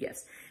excited to do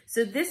gifts.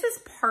 So this is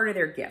part of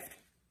their gift.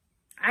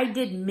 I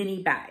did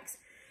mini bags.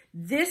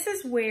 This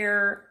is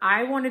where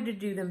I wanted to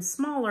do them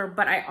smaller,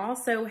 but I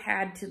also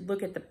had to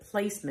look at the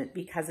placement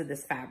because of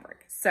this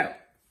fabric. So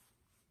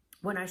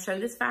when I show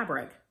this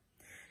fabric,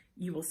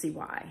 you will see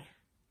why.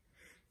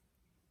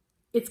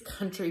 It's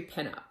country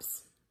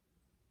pinups.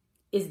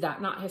 Is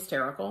that not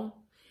hysterical?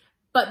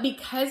 But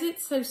because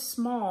it's so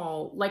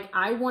small, like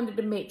I wanted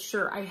to make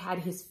sure I had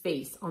his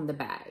face on the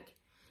bag.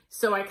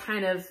 So I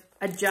kind of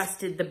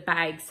adjusted the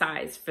bag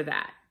size for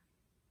that.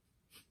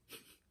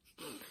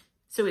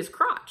 So his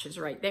crotch is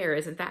right there.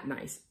 Isn't that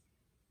nice?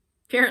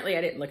 Apparently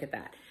I didn't look at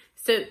that.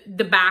 So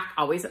the back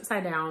always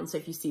upside down. So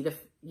if you see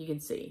you can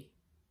see.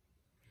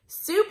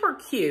 Super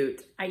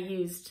cute. I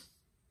used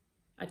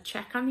a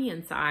check on the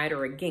inside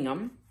or a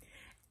gingham.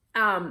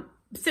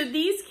 So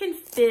these can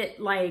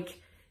fit, like,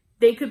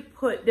 they could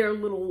put their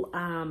little,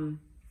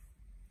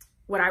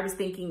 what I was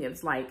thinking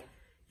is like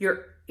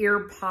your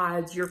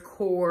earpods, your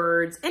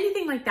cords,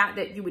 anything like that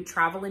that you would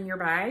travel in your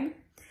bag.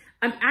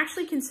 I'm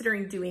actually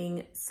considering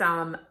doing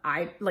some,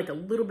 like a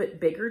little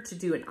bit bigger to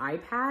do an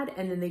iPad,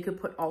 and then they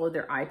could put all of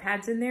their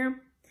iPads in there.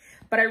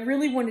 But I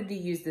really wanted to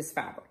use this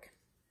fabric.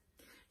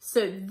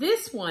 So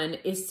this one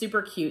is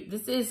super cute.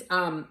 This is,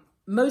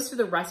 most of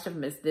the rest of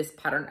them is this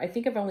pattern. I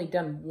think I've only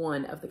done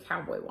one of the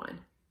cowboy one.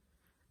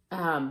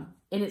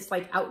 And it's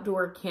like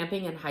outdoor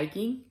camping and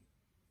hiking.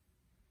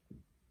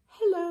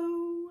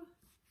 Hello.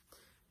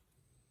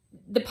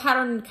 The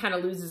pattern kind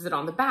of loses it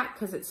on the back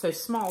because it's so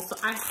small. So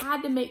I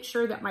had to make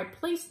sure that my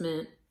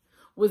placement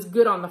was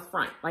good on the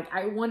front. Like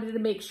I wanted to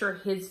make sure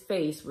his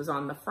face was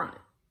on the front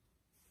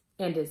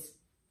and his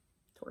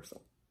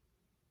torso.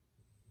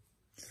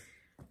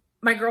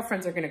 My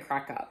girlfriends are going to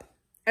crack up.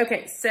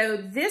 Okay, so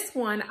this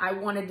one I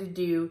wanted to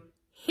do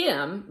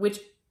him, which,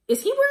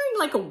 is he wearing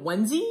like a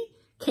onesie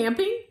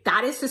camping?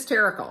 That is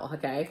hysterical,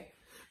 okay?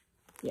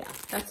 Yeah,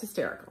 that's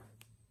hysterical.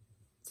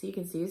 So you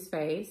can see his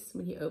face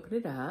when you open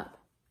it up.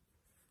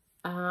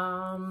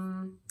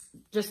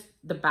 Just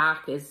the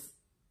back is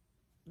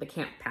the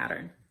camp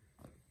pattern.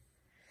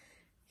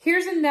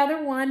 Here's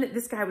another one.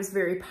 This guy was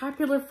very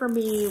popular for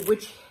me,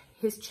 which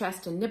his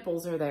chest and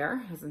nipples are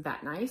there. Isn't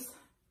that nice?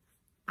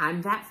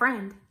 I'm that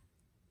friend.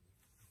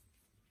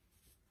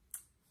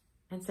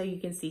 And so you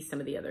can see some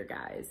of the other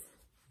guys.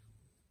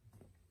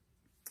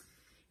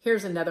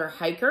 Here's another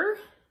hiker,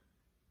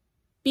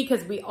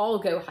 because we all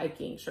go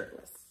hiking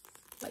shirtless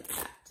like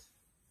that.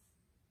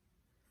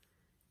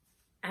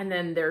 And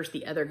then there's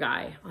the other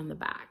guy on the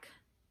back.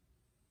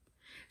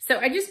 So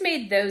I just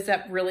made those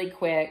up really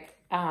quick.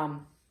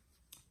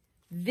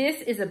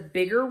 This is a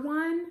bigger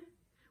one,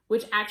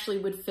 which actually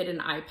would fit an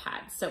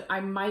iPad. So I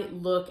might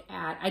look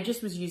at, I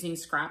just was using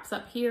scraps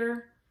up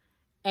here.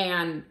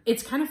 And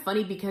it's kind of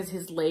funny because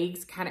his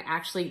legs kind of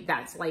actually,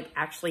 that's like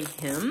actually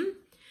him.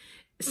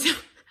 So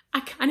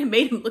I kind of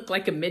made him look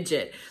like a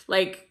midget.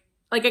 Like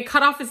I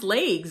cut off his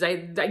legs. I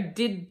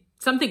did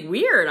something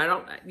weird.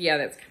 Yeah,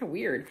 that's kind of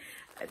weird.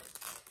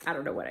 I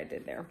don't know what I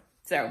did there.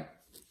 So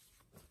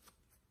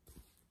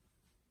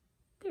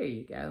there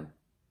you go.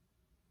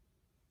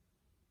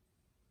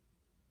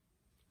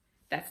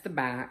 That's the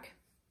back.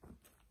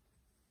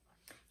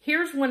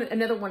 Here's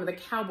another one of the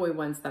cowboy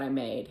ones that I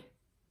made.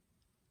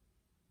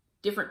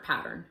 Different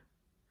pattern.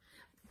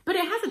 But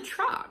it has a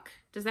truck.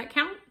 Does that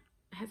count?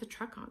 It has a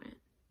truck on it.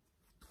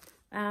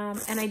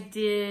 And I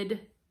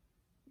did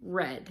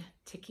red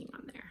ticking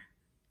on there.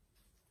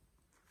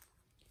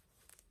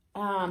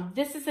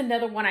 This is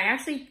another one. I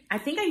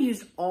think I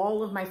used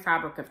all of my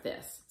fabric of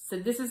this. So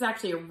this is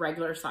actually a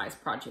regular size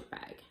project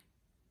bag.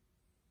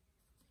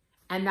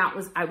 And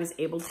I was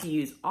able to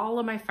use all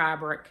of my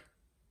fabric.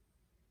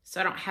 So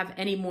I don't have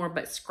any more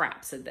but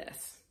scraps of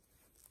this.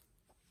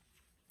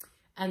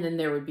 And then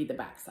there would be the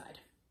back side.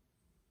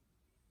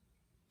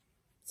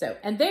 So,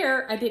 and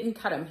there I didn't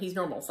cut him. He's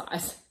normal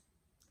size.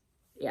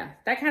 Yeah,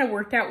 that kind of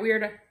worked out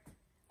weird.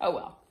 Oh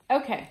well,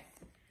 okay.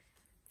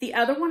 The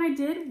other one I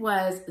did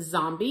was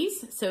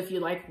zombies. So if you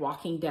like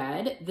Walking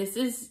Dead, this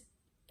is,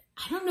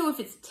 I don't know if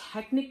it's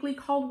technically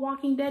called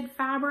Walking Dead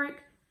fabric,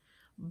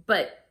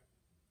 but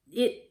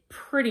it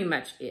pretty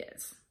much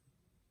is.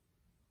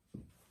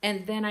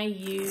 And then I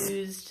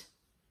used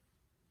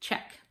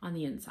check on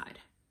the inside.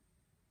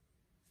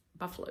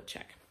 buffalo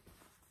check.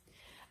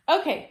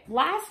 Okay,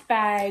 last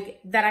bag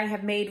that I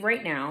have made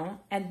right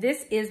now, and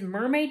this is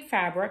mermaid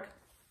fabric.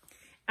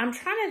 I'm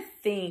trying to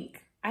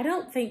think, I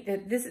don't think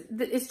that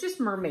it's just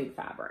mermaid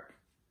fabric.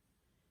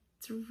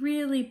 It's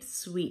really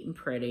sweet and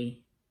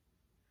pretty.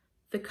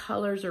 The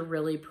colors are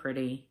really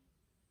pretty.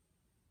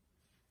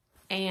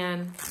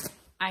 And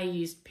I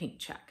used pink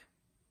check.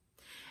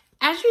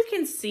 As you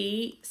can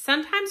see,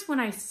 sometimes when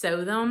I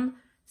sew them,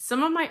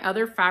 some of my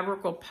other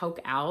fabric will poke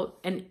out,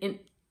 and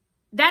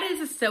that is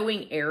a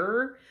sewing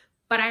error,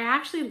 but I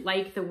actually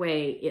like the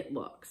way it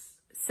looks.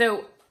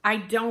 So I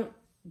don't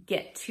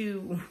get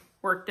too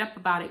worked up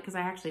about it because I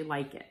actually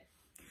like it.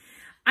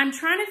 I'm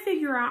trying to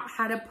figure out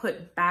how to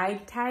put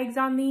bag tags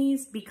on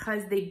these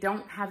because they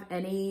don't have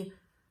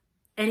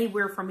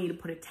anywhere for me to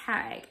put a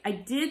tag. I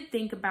did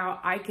think about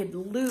I could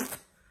loop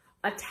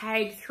a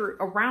tag through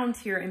around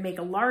here and make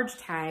a large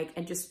tag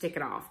and just stick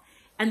it off.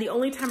 And the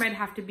only time I'd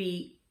have to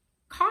be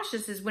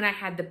cautious is when I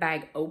had the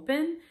bag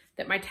open,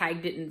 that my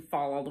tag didn't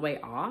fall all the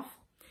way off.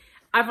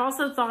 I've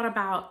also thought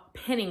about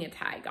pinning a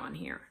tag on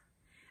here.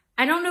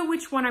 I don't know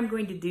which one I'm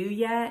going to do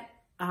yet.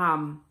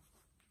 So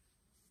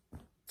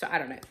I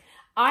don't know.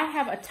 I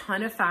have a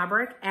ton of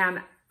fabric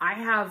and I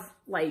have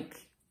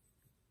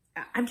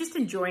I'm just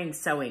enjoying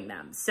sewing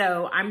them.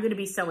 So I'm going to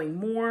be sewing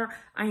more.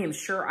 I am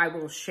sure I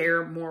will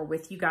share more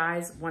with you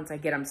guys once I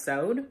get them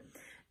sewed.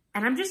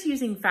 And I'm just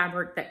using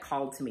fabric that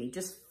called to me,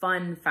 just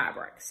fun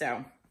fabric.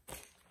 So,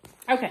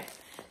 okay.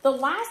 The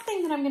last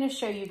thing that I'm going to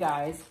show you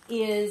guys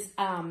is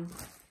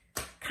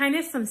kind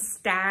of some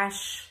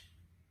stash.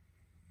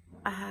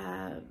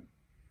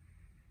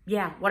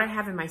 Yeah, what I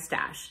have in my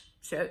stash.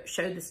 Show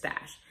the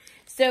stash.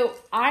 So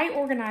I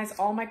organize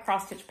all my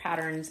cross stitch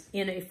patterns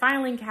in a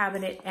filing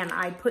cabinet and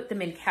I put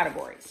them in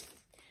categories.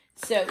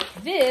 So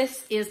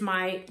this is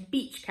my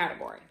beach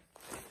category.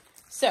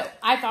 So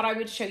I thought I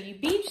would show you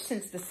beach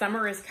since the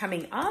summer is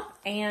coming up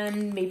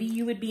and maybe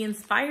you would be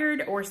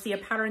inspired or see a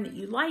pattern that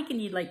you like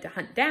and you'd like to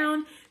hunt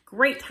down.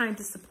 Great time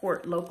to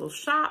support local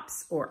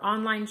shops or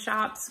online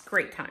shops.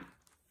 Great time.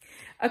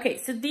 Okay,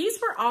 so these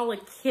were all a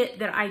kit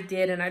that I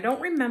did, and I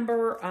don't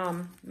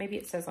remember, maybe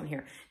it says on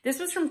here. This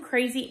was from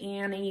Crazy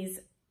Annie's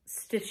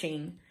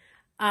Stitching,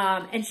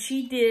 and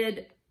she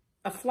did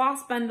a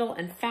floss bundle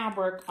and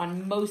fabric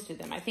on most of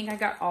them. I think I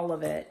got all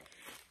of it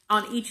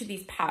on each of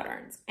these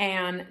patterns.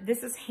 And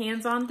this is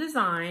Hands-On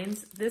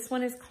Designs. This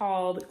one is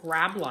called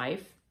Grab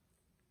Life.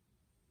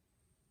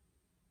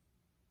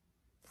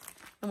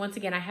 And once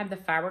again, I have the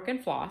fabric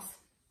and floss.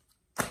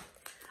 I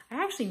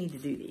actually need to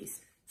do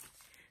these.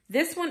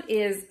 This one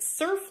is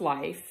Surf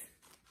Life.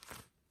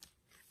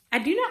 I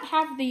do not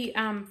have the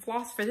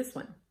floss for this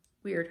one.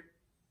 Weird.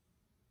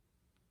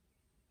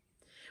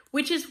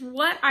 Which is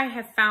what I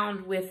have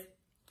found with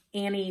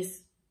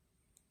Annie's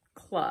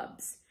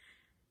clubs.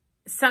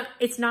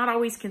 It's not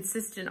always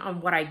consistent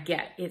on what I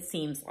get, it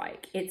seems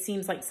like. It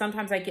seems like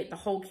sometimes I get the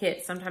whole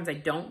kit, sometimes I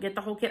don't get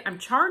the whole kit. I'm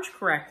charged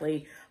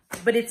correctly,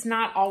 but it's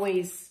not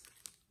always,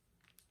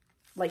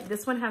 like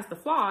this one has the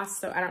floss,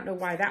 so I don't know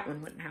why that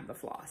one wouldn't have the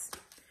floss.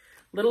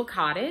 Little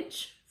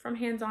Cottage from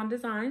Hands-On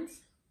Designs.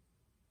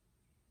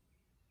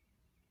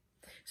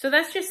 So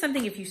that's just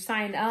something, if you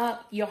sign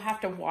up, you'll have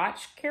to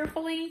watch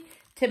carefully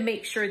to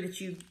make sure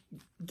that you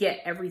get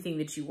everything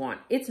that you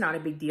want. It's not a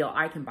big deal.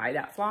 I can buy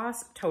that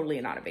floss.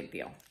 Totally not a big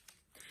deal.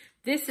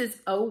 This is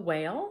Oh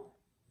Whale.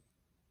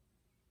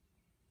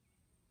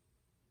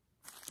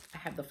 I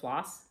have the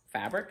floss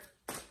fabric.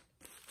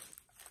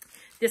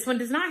 This one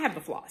does not have the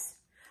floss.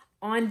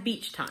 On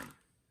Beach Time.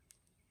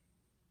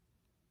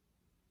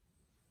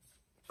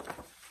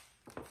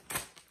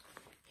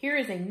 Here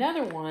is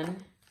another one.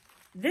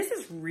 This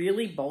is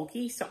really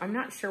bulky, so I'm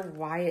not sure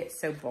why it's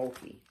so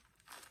bulky.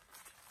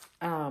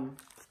 I'm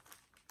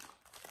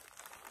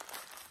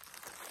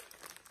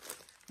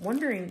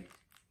wondering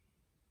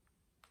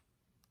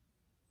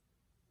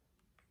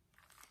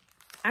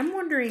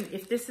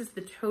if this is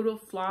the total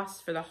floss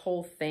for the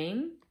whole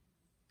thing.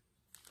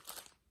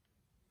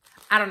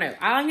 I don't know.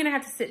 I'm going to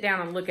have to sit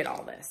down and look at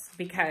all this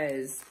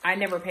because I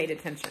never paid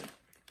attention.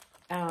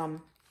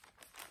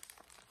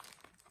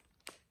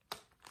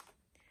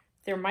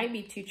 There might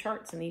be 2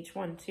 charts in each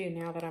one too,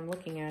 now that I'm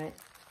looking at it.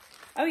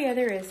 Oh yeah,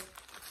 there is.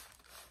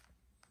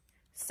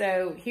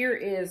 So here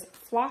is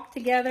Flock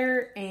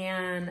Together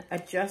and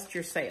Adjust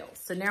Your Sails.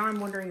 So now I'm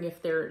wondering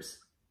if there's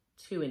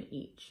 2 in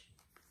each.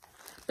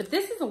 But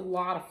this is a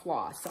lot of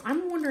floss. So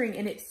I'm wondering,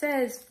 and it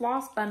says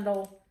floss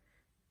bundle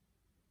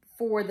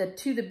for the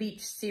To the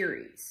Beach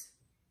series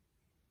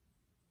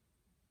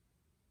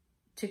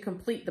to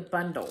complete the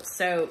bundle.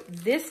 So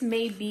this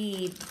may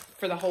be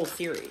for the whole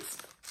series.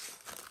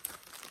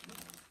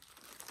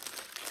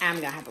 I'm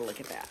gonna have to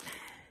look at that.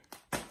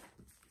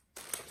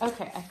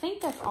 Okay, I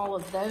think that's all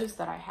of those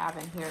that I have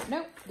in here.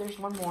 Nope, there's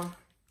one more.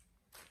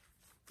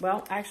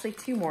 Well, actually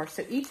 2 more.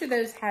 So each of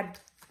those had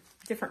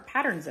different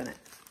patterns in it.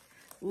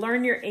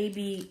 Learn Your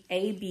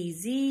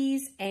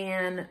ABZs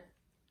and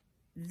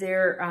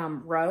their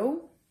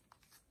row.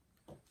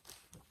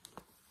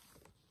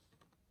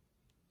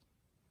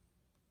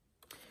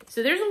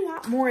 So there's a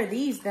lot more of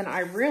these than I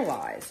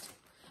realized.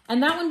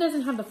 And that one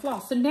doesn't have the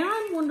floss. So now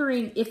I'm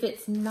wondering if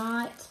it's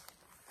not,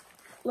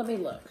 let me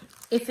look.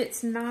 If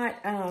it's not,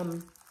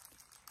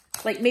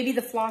 like maybe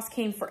the floss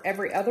came for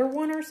every other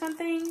one or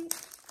something.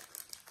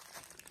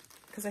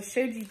 Because I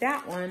showed you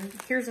that one.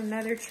 Here's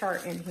another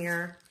chart in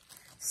here.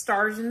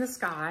 Stars in the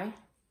sky.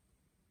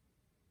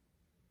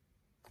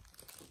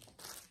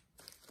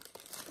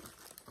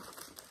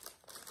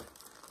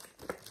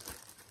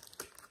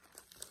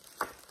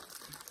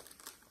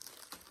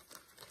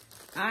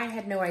 I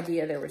had no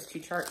idea there was 2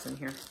 charts in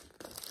here.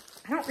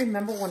 I don't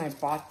remember when I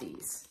bought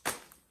these.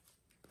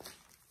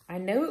 I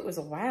know it was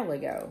a while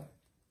ago.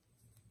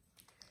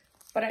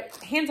 But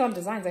Hands-On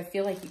Designs, I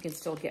feel like you can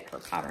still get her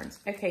patterns.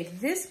 Okay,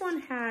 this one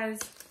has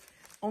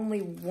only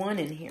 1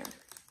 in here.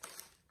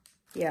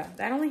 Yeah,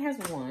 that only has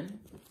 1.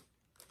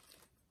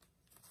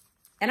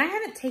 And I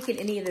haven't taken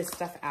any of this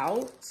stuff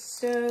out,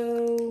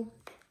 so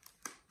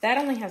that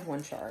only has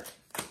 1 chart.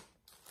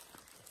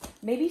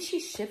 Maybe she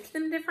shipped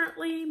them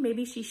differently.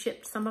 Maybe she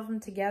shipped some of them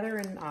together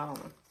and I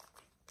don't know.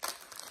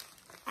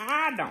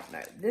 I don't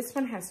know. This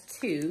one has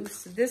 2.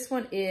 So this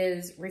one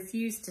is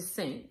Refuse to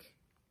Sink.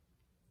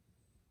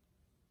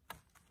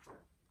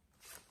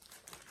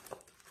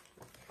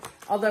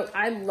 Although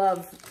I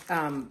love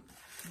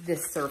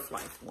this Surf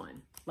Life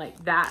one.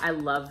 Like that, I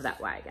love that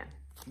wagon.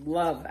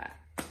 Love that.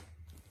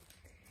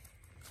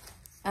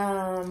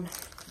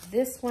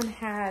 This one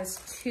has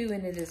 2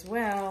 in it as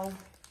well.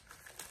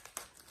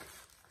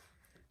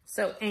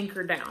 So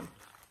Anchor Down.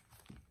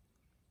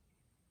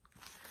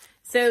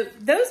 So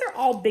those are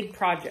all big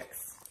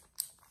projects.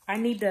 I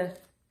need to,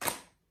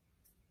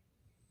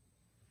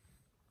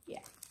 yeah.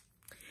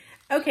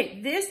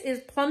 Okay, this is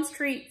Plum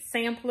Street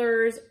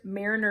Samplers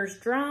Mariner's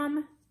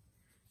Drum.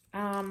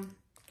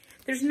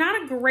 There's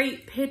not a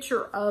great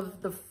picture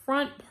of the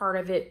front part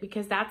of it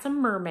because that's a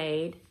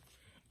mermaid.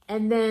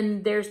 And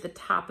then there's the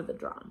top of the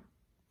drum.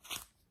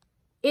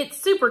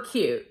 It's super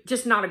cute,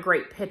 just not a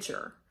great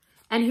picture.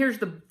 And here's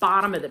the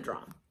bottom of the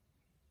drum.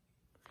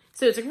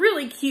 So it's a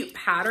really cute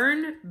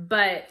pattern,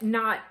 but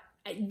not,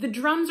 the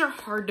drums are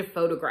hard to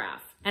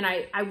photograph. And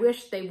I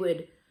wish they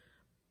would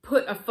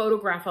put a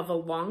photograph of a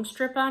long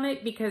strip on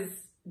it because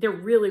they're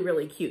really,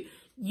 really cute.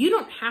 You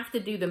don't have to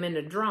do them in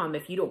a drum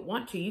if you don't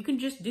want to. You can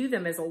just do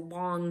them as a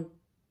long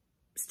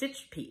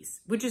stitch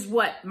piece, which is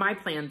what my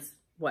plans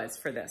was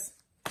for this.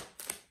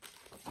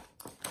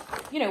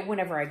 You know,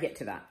 whenever I get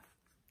to that.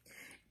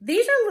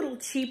 These are little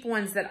cheap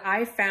ones that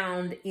I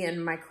found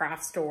in my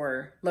craft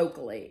store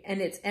locally.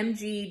 And it's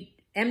MCG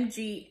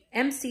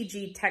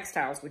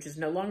Textiles, which is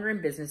no longer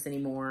in business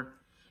anymore.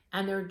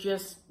 And they're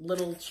just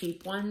little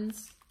cheap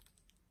ones.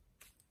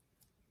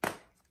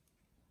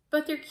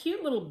 But they're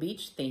cute little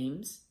beach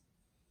themes.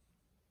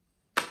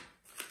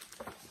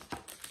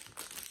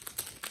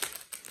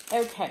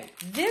 Okay,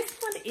 this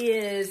one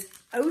is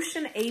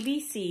Ocean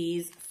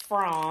ABCs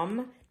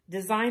from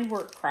Design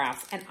Work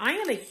Crafts, and I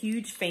am a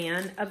huge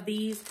fan of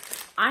these.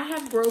 I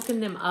have broken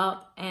them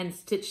up and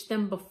stitched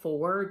them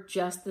before,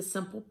 just the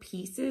simple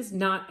pieces,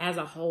 not as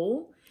a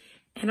whole,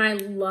 and I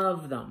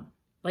love them.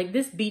 Like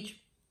this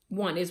beach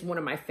one is one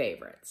of my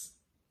favorites.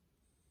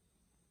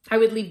 I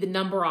would leave the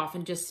number off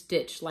and just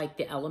stitch like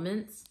the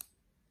elements.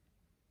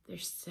 They're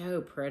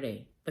so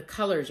pretty. The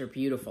colors are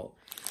beautiful.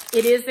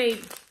 It is a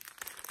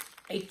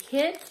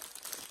kit.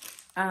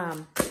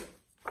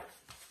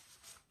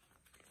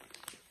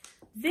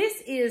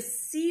 This is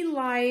Sea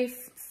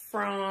Life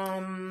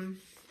from,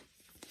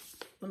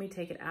 let me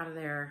take it out of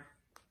there,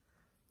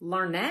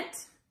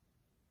 Larnett.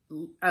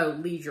 Oh,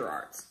 Leisure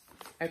Arts.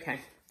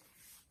 Okay.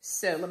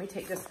 So let me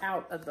take this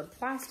out of the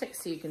plastic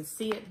so you can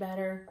see it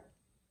better.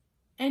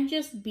 And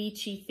just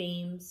beachy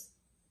themes.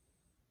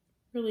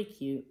 Really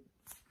cute.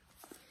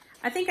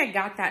 I think I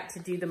got that to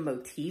do the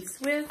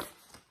motifs with.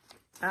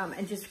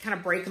 And just kind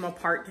of break them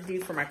apart to do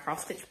for my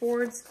cross stitch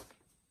boards.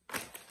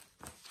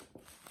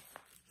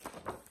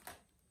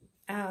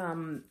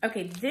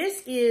 Okay,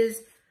 this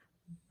is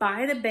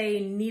By the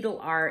Bay Needle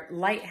Art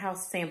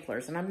Lighthouse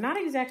Samplers. And I'm not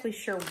exactly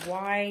sure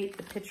why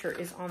the picture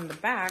is on the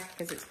back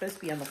because it's supposed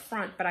to be on the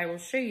front, but I will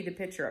show you the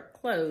picture up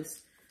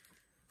close.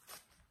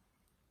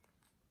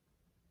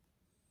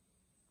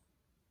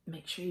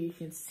 Make sure you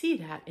can see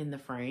that in the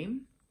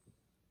frame.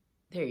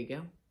 There you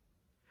go.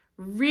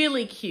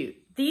 Really cute.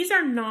 These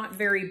are not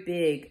very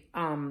big.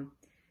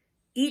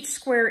 Each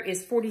square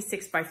is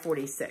 46 by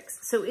 46.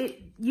 So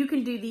you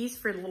can do these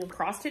for a little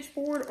cross stitch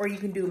board or you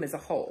can do them as a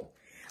whole.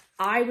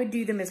 I would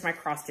do them as my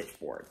cross stitch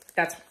board.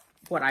 That's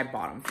what I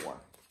bought them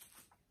for.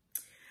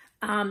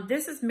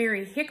 This is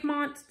Mary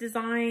Hickmont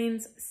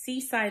Designs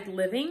Seaside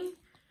Living,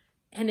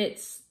 and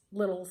it's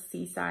little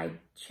seaside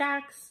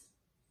shacks,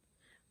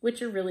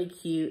 which are really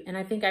cute. And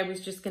I think I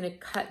was just gonna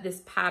cut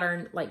this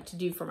pattern like to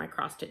do for my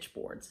cross stitch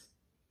boards.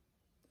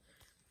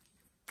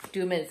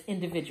 Do them as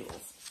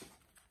individuals.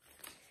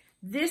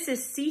 This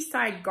is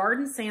Seaside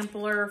Garden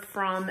Sampler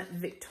from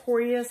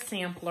Victoria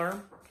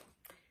Sampler.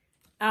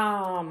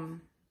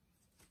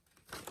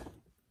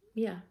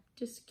 Yeah,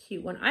 just a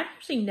cute one. I've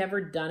actually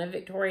never done a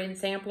Victorian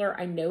sampler.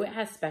 I know it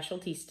has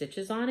specialty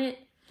stitches on it.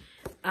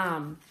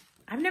 I've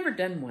never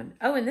done one.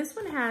 Oh, and this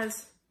one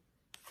has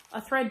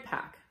a thread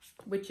pack,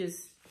 which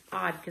is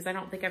odd because I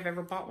don't think I've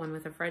ever bought one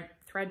with a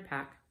thread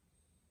pack.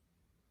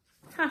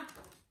 Huh.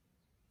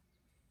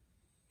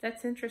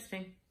 That's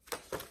interesting.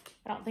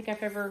 I don't think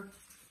I've ever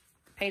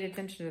paid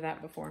attention to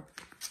that before.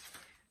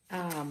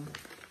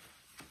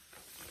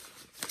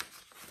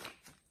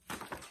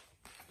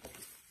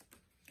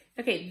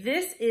 Okay,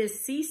 this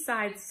is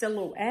Seaside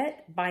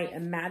Silhouette by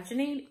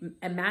Imaginating.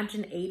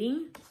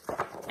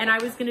 And I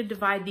was going to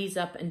divide these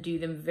up and do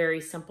them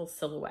very simple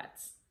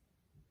silhouettes.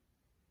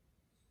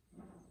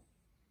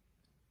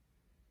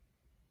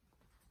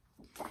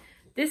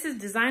 This is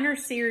Designer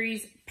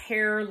Series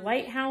Pear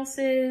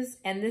Lighthouses,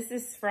 and this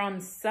is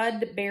from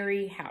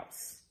Sudbury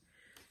House.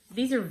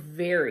 These are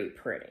very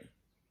pretty.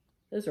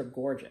 Those are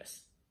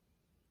gorgeous.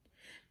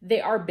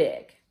 They are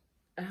big.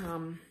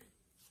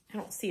 I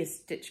don't see a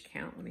stitch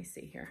count. Let me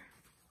see here.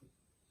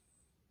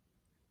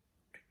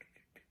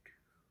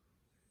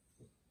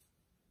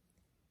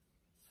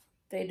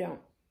 They don't.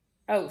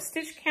 Oh,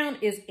 stitch count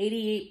is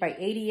 88 by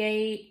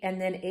 88 and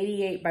then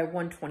 88 by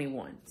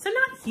 121. So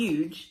not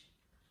huge.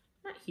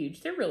 Not huge.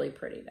 They're really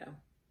pretty though.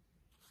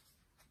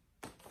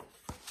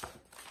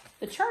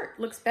 The chart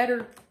looks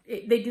better.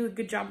 They do a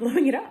good job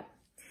blowing it up.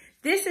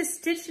 This is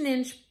Stitch an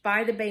Inch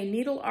by the Bay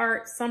Needle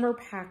Art Summer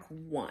Pack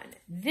 1.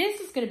 This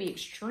is going to be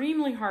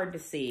extremely hard to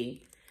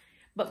see,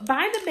 but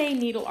By the Bay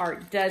Needle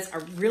Art does a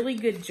really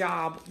good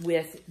job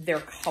with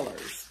their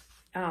colors.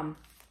 I'm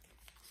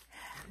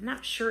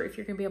not sure if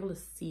you're going to be able to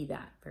see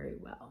that very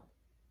well.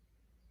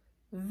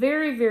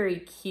 Very, very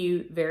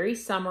cute, very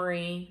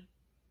summery,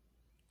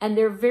 and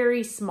they're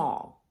very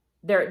small.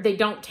 They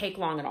don't take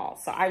long at all,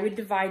 so I would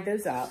divide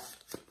those up.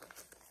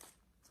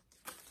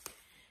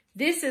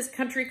 This is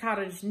Country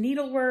Cottage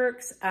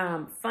Needleworks,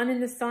 Fun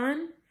in the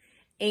Sun,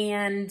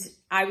 and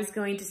I was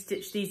going to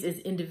stitch these as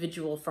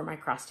individual for my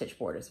cross stitch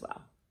board as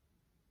well.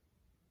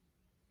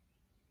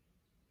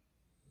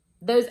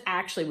 Those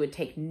actually would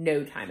take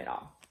no time at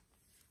all.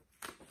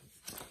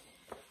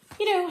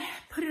 You know,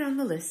 put it on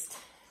the list.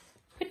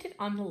 Put it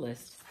on the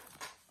list.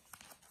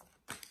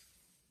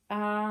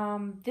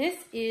 This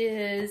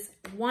is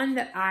one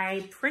that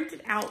I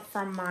printed out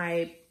from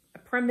my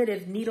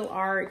Primitive Needle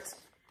Art.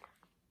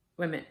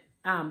 Wait a minute.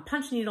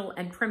 Punch Needle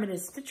and Primitive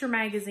Stitcher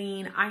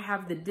magazine. I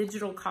have the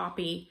digital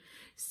copy.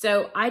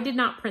 So I did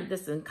not print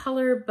this in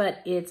color,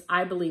 but it's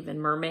I Believe in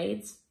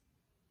Mermaids.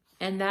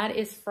 And that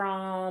is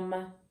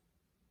from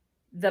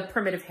the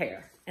Primitive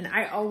Hair. And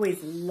I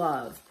always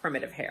love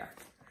Primitive Hair.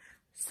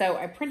 So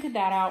I printed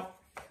that out.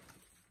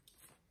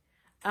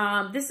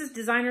 This is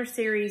Designer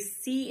Series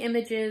C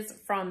Images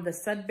from the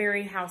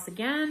Sudbury House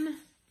again.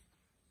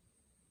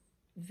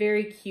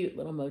 Very cute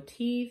little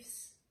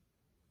motifs.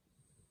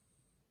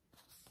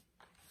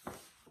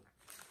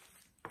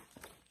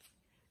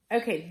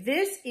 Okay,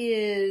 this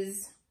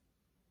is,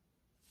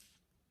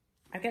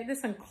 I got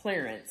this on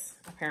clearance,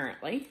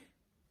 apparently.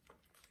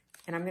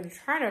 And I'm going to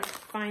try to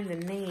find the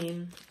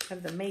name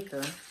of the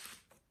maker.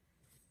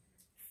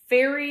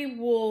 Fairy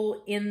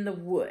Wool in the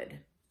Wood,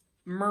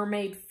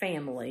 Mermaid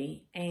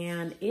Family.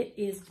 And it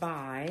is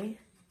by,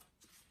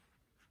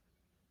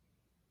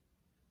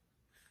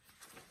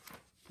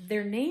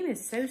 their name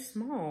is so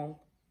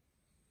small.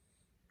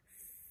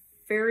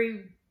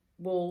 Fairy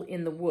Wool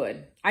in the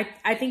Wood.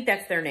 I think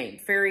that's their name.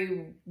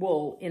 Fairy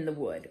Wool in the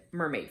Wood,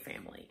 Mermaid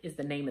Family is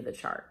the name of the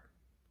chart.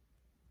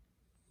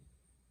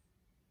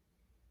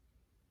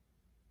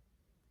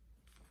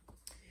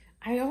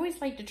 I always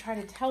like to try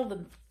to tell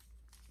the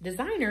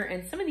designer,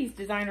 and some of these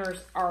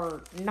designers are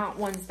not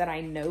ones that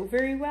I know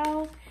very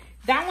well.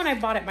 That one I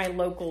bought at my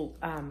local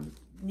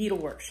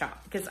needlework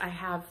shop because I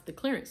have the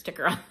clearance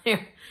sticker on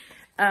there.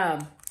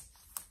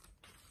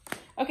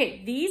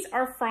 Okay, these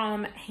are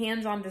from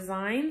Hands On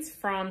Designs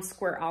from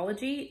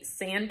Squareology,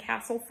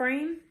 Sandcastle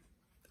Frame.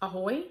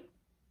 Ahoy.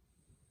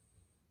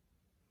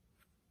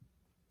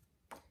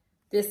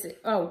 This,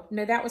 oh,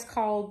 no, that was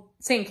called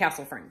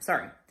Sandcastle Frame,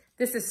 sorry.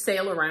 This is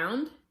Sail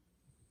Around.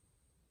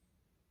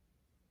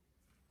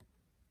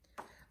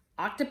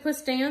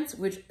 Octopus Dance,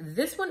 which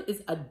this one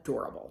is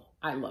adorable.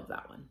 I love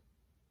that one.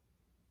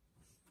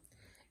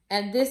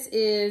 And this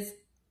is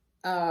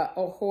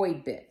Ahoy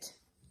Bit.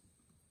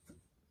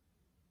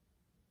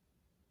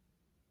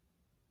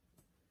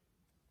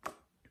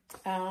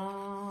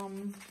 All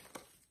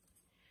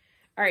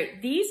right,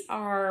 these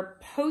are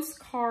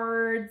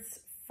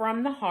postcards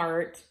from the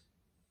heart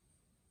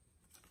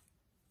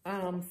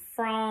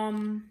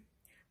from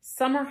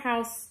Summer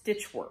House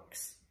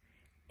Stitchworks.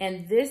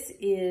 And this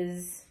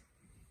is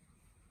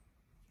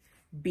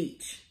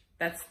Beach.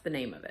 That's the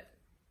name of it.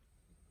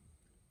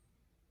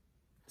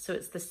 So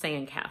it's the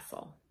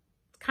sandcastle.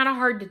 It's kind of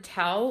hard to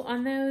tell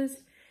on those.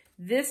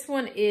 This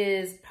one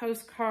is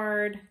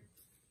postcard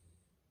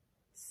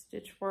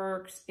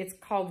Stitchworks. It's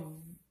called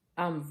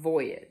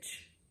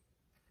Voyage.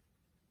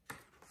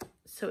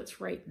 So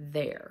it's right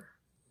there.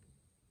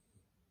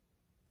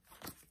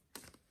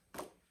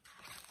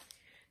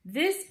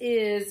 This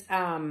is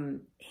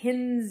Hinzent,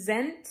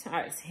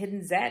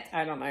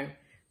 I don't know,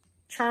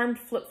 Charmed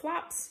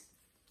Flip-Flops.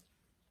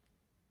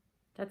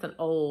 That's an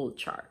old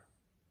chart.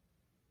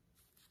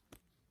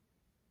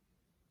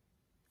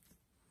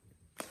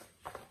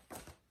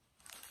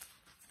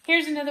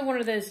 Here's another one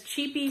of those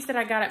cheapies that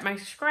I got at my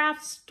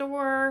scrap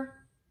store.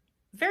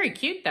 Very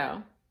cute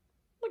though.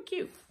 Look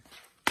cute.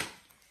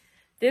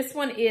 This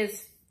one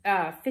is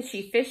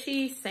Fishy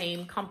Fishy,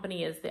 same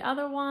company as the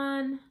other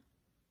one.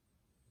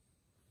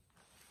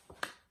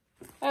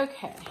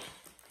 Okay.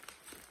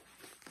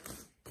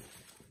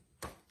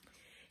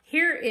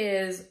 Here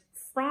is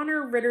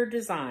Fronner Ritter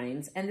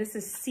Designs, and this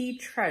is Sea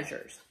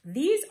Treasures.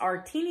 These are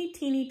teeny,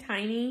 teeny,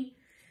 tiny.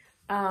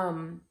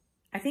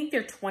 I think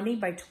they're 20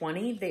 by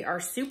 20. They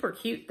are super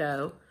cute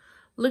though.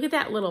 Look at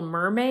that little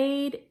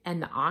mermaid and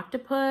the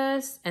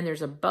octopus, and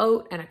there's a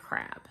boat and a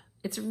crab.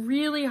 It's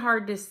really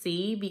hard to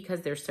see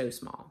because they're so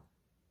small.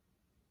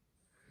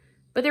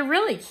 But they're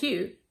really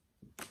cute.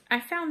 I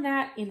found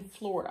that in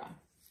Florida.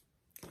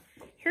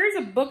 Here's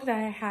a book that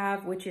I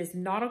have, which is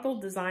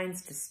Nautical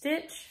Designs to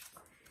Stitch.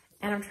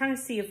 And I'm trying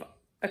to see if,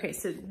 okay,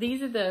 so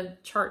these are the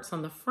charts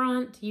on the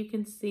front, you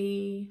can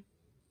see.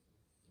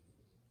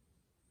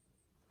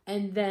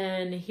 And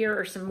then here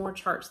are some more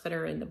charts that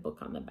are in the book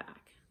on the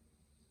back.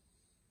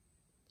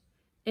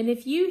 And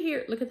if you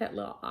hear, look at that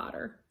little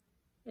otter.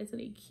 Isn't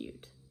he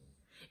cute?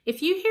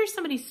 If you hear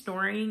somebody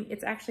snoring,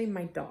 it's actually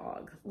my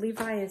dog.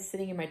 Levi is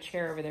sitting in my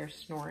chair over there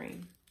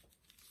snoring.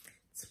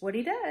 That's what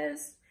he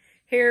does.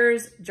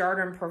 Here's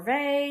Jardin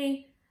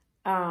Privé.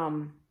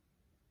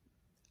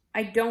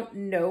 I don't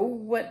know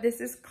what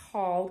this is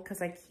called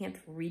because I can't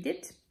read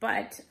it,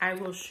 but I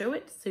will show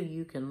it so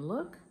you can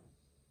look.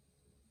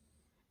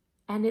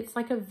 And it's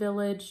like a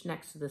village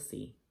next to the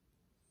sea.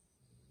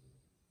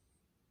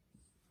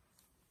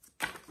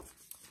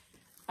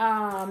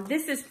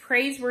 This is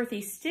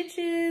Praiseworthy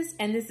Stitches,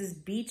 and this is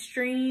Beach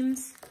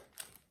Dreams.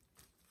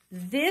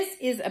 This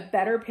is a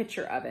better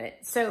picture of it.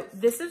 So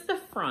this is the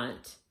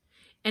front,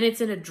 and it's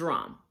in a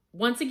drum.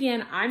 Once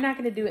again, I'm not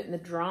going to do it in the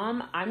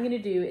drum. I'm going to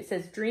do, it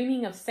says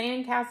Dreaming of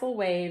Sandcastle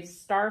Waves,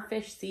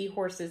 Starfish,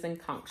 Seahorses, and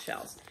Conch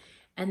Shells.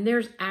 And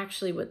there's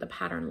actually what the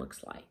pattern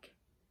looks like.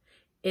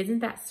 Isn't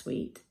that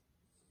sweet?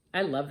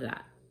 I love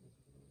that.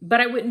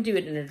 But I wouldn't do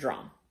it in a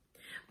drum.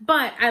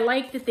 But I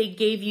like that they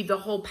gave you the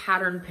whole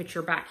pattern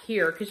picture back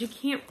here because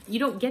you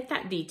don't get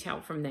that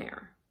detail from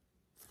there.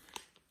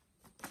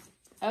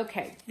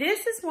 Okay,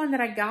 this is one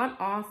that I got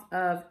off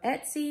of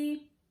Etsy.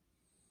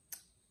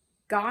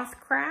 Goth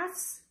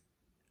Crafts.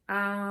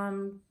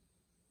 Karen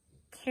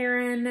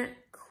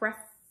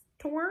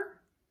Kreftor.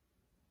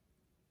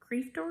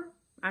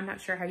 I'm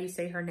not sure how you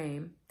say her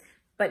name.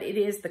 But it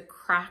is the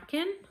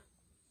Kraken.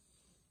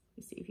 Let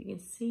me see if you can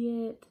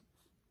see it.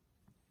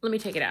 Let me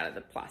take it out of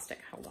the plastic.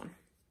 Hold on.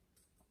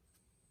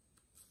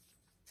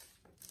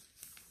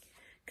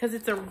 Because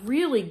it's a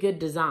really good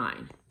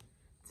design.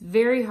 It's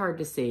very hard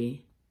to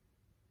see.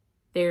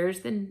 There's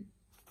the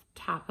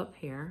top up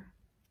here.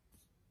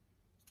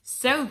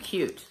 So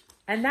cute.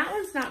 And that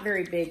one's not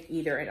very big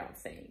either, I don't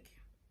think.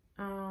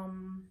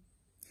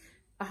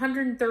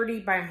 130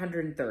 by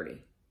 130.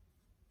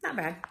 Not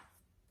bad.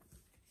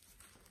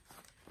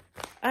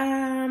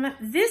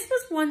 This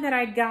was one that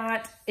I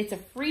got. It's a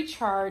free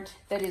chart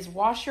that is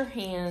Wash Your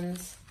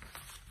Hands.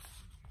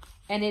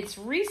 And it's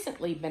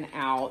recently been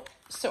out.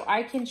 So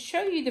I can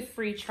show you the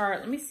free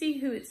chart. Let me see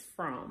who it's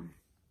from.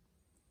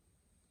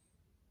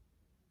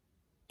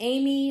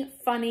 Amy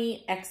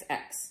Funny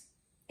XX.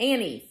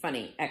 Annie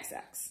Funny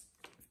XX.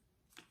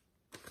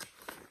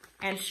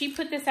 And she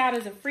put this out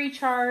as a free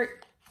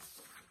chart.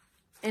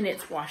 And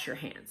it's Wash Your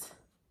Hands.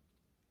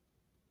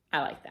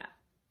 I like that.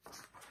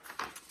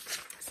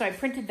 So I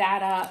printed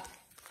that up.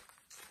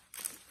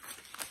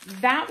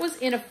 That was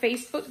in a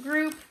Facebook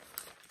group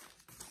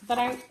that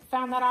I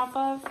found that off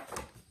of.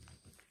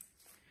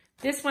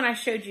 This one I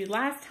showed you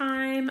last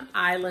time,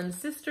 Island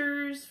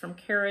Sisters from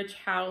Carriage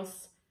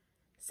House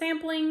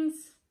Samplings.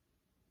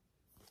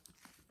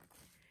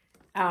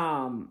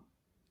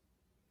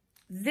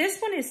 This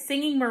one is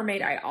Singing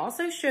Mermaid. I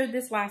also showed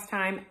this last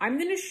time. I'm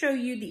going to show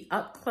you the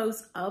up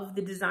close of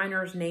the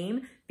designer's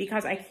name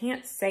because I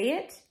can't say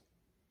it,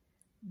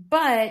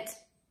 but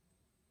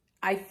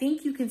I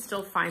think you can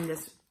still find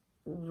this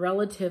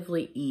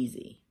relatively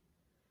easy.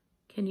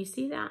 Can you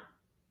see that?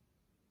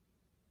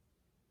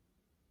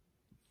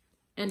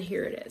 And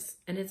here it is.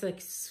 And it's a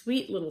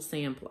sweet little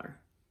sampler.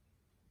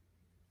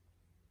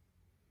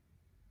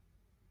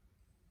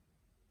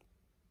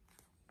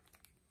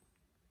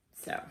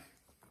 So,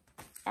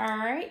 all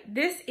right.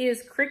 This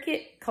is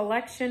Cricket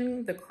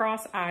Collection, the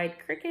Cross-Eyed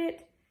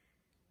Cricket,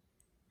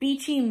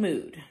 Beachy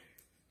Mood.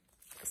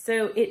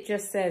 So it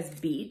just says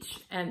beach,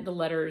 and the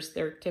letters,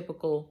 they're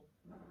typical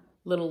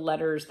little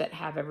letters that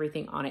have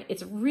everything on it.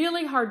 It's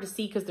really hard to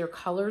see because their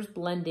colors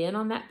blend in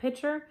on that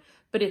picture,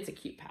 but it's a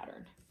cute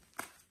pattern.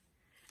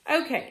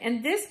 Okay,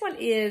 and this one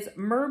is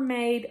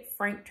Mermaid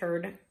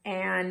Frankfurt,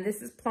 and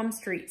this is Plum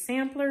Street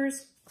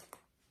Samplers,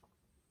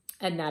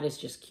 and that is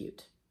just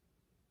cute.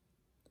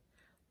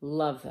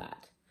 Love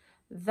that.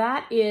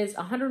 That is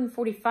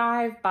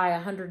 145 by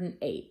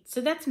 108. So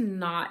that's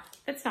not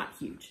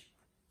huge.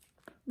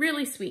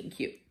 Really sweet and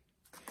cute.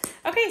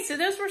 Okay, so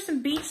those were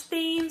some beach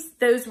themes.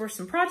 Those were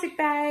some project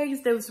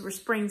bags. Those were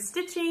spring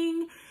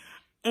stitching.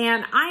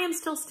 And I am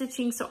still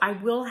stitching, so I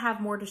will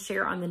have more to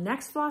share on the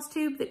next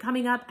Flosstube that's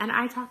coming up. And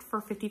I talked for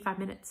 55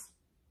 minutes.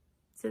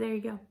 So there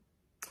you go.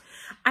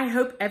 I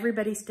hope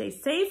everybody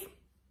stays safe.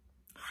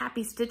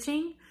 Happy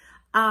stitching.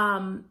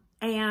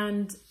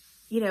 And,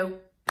 you know,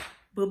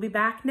 we'll be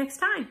back next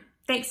time.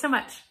 Thanks so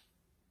much.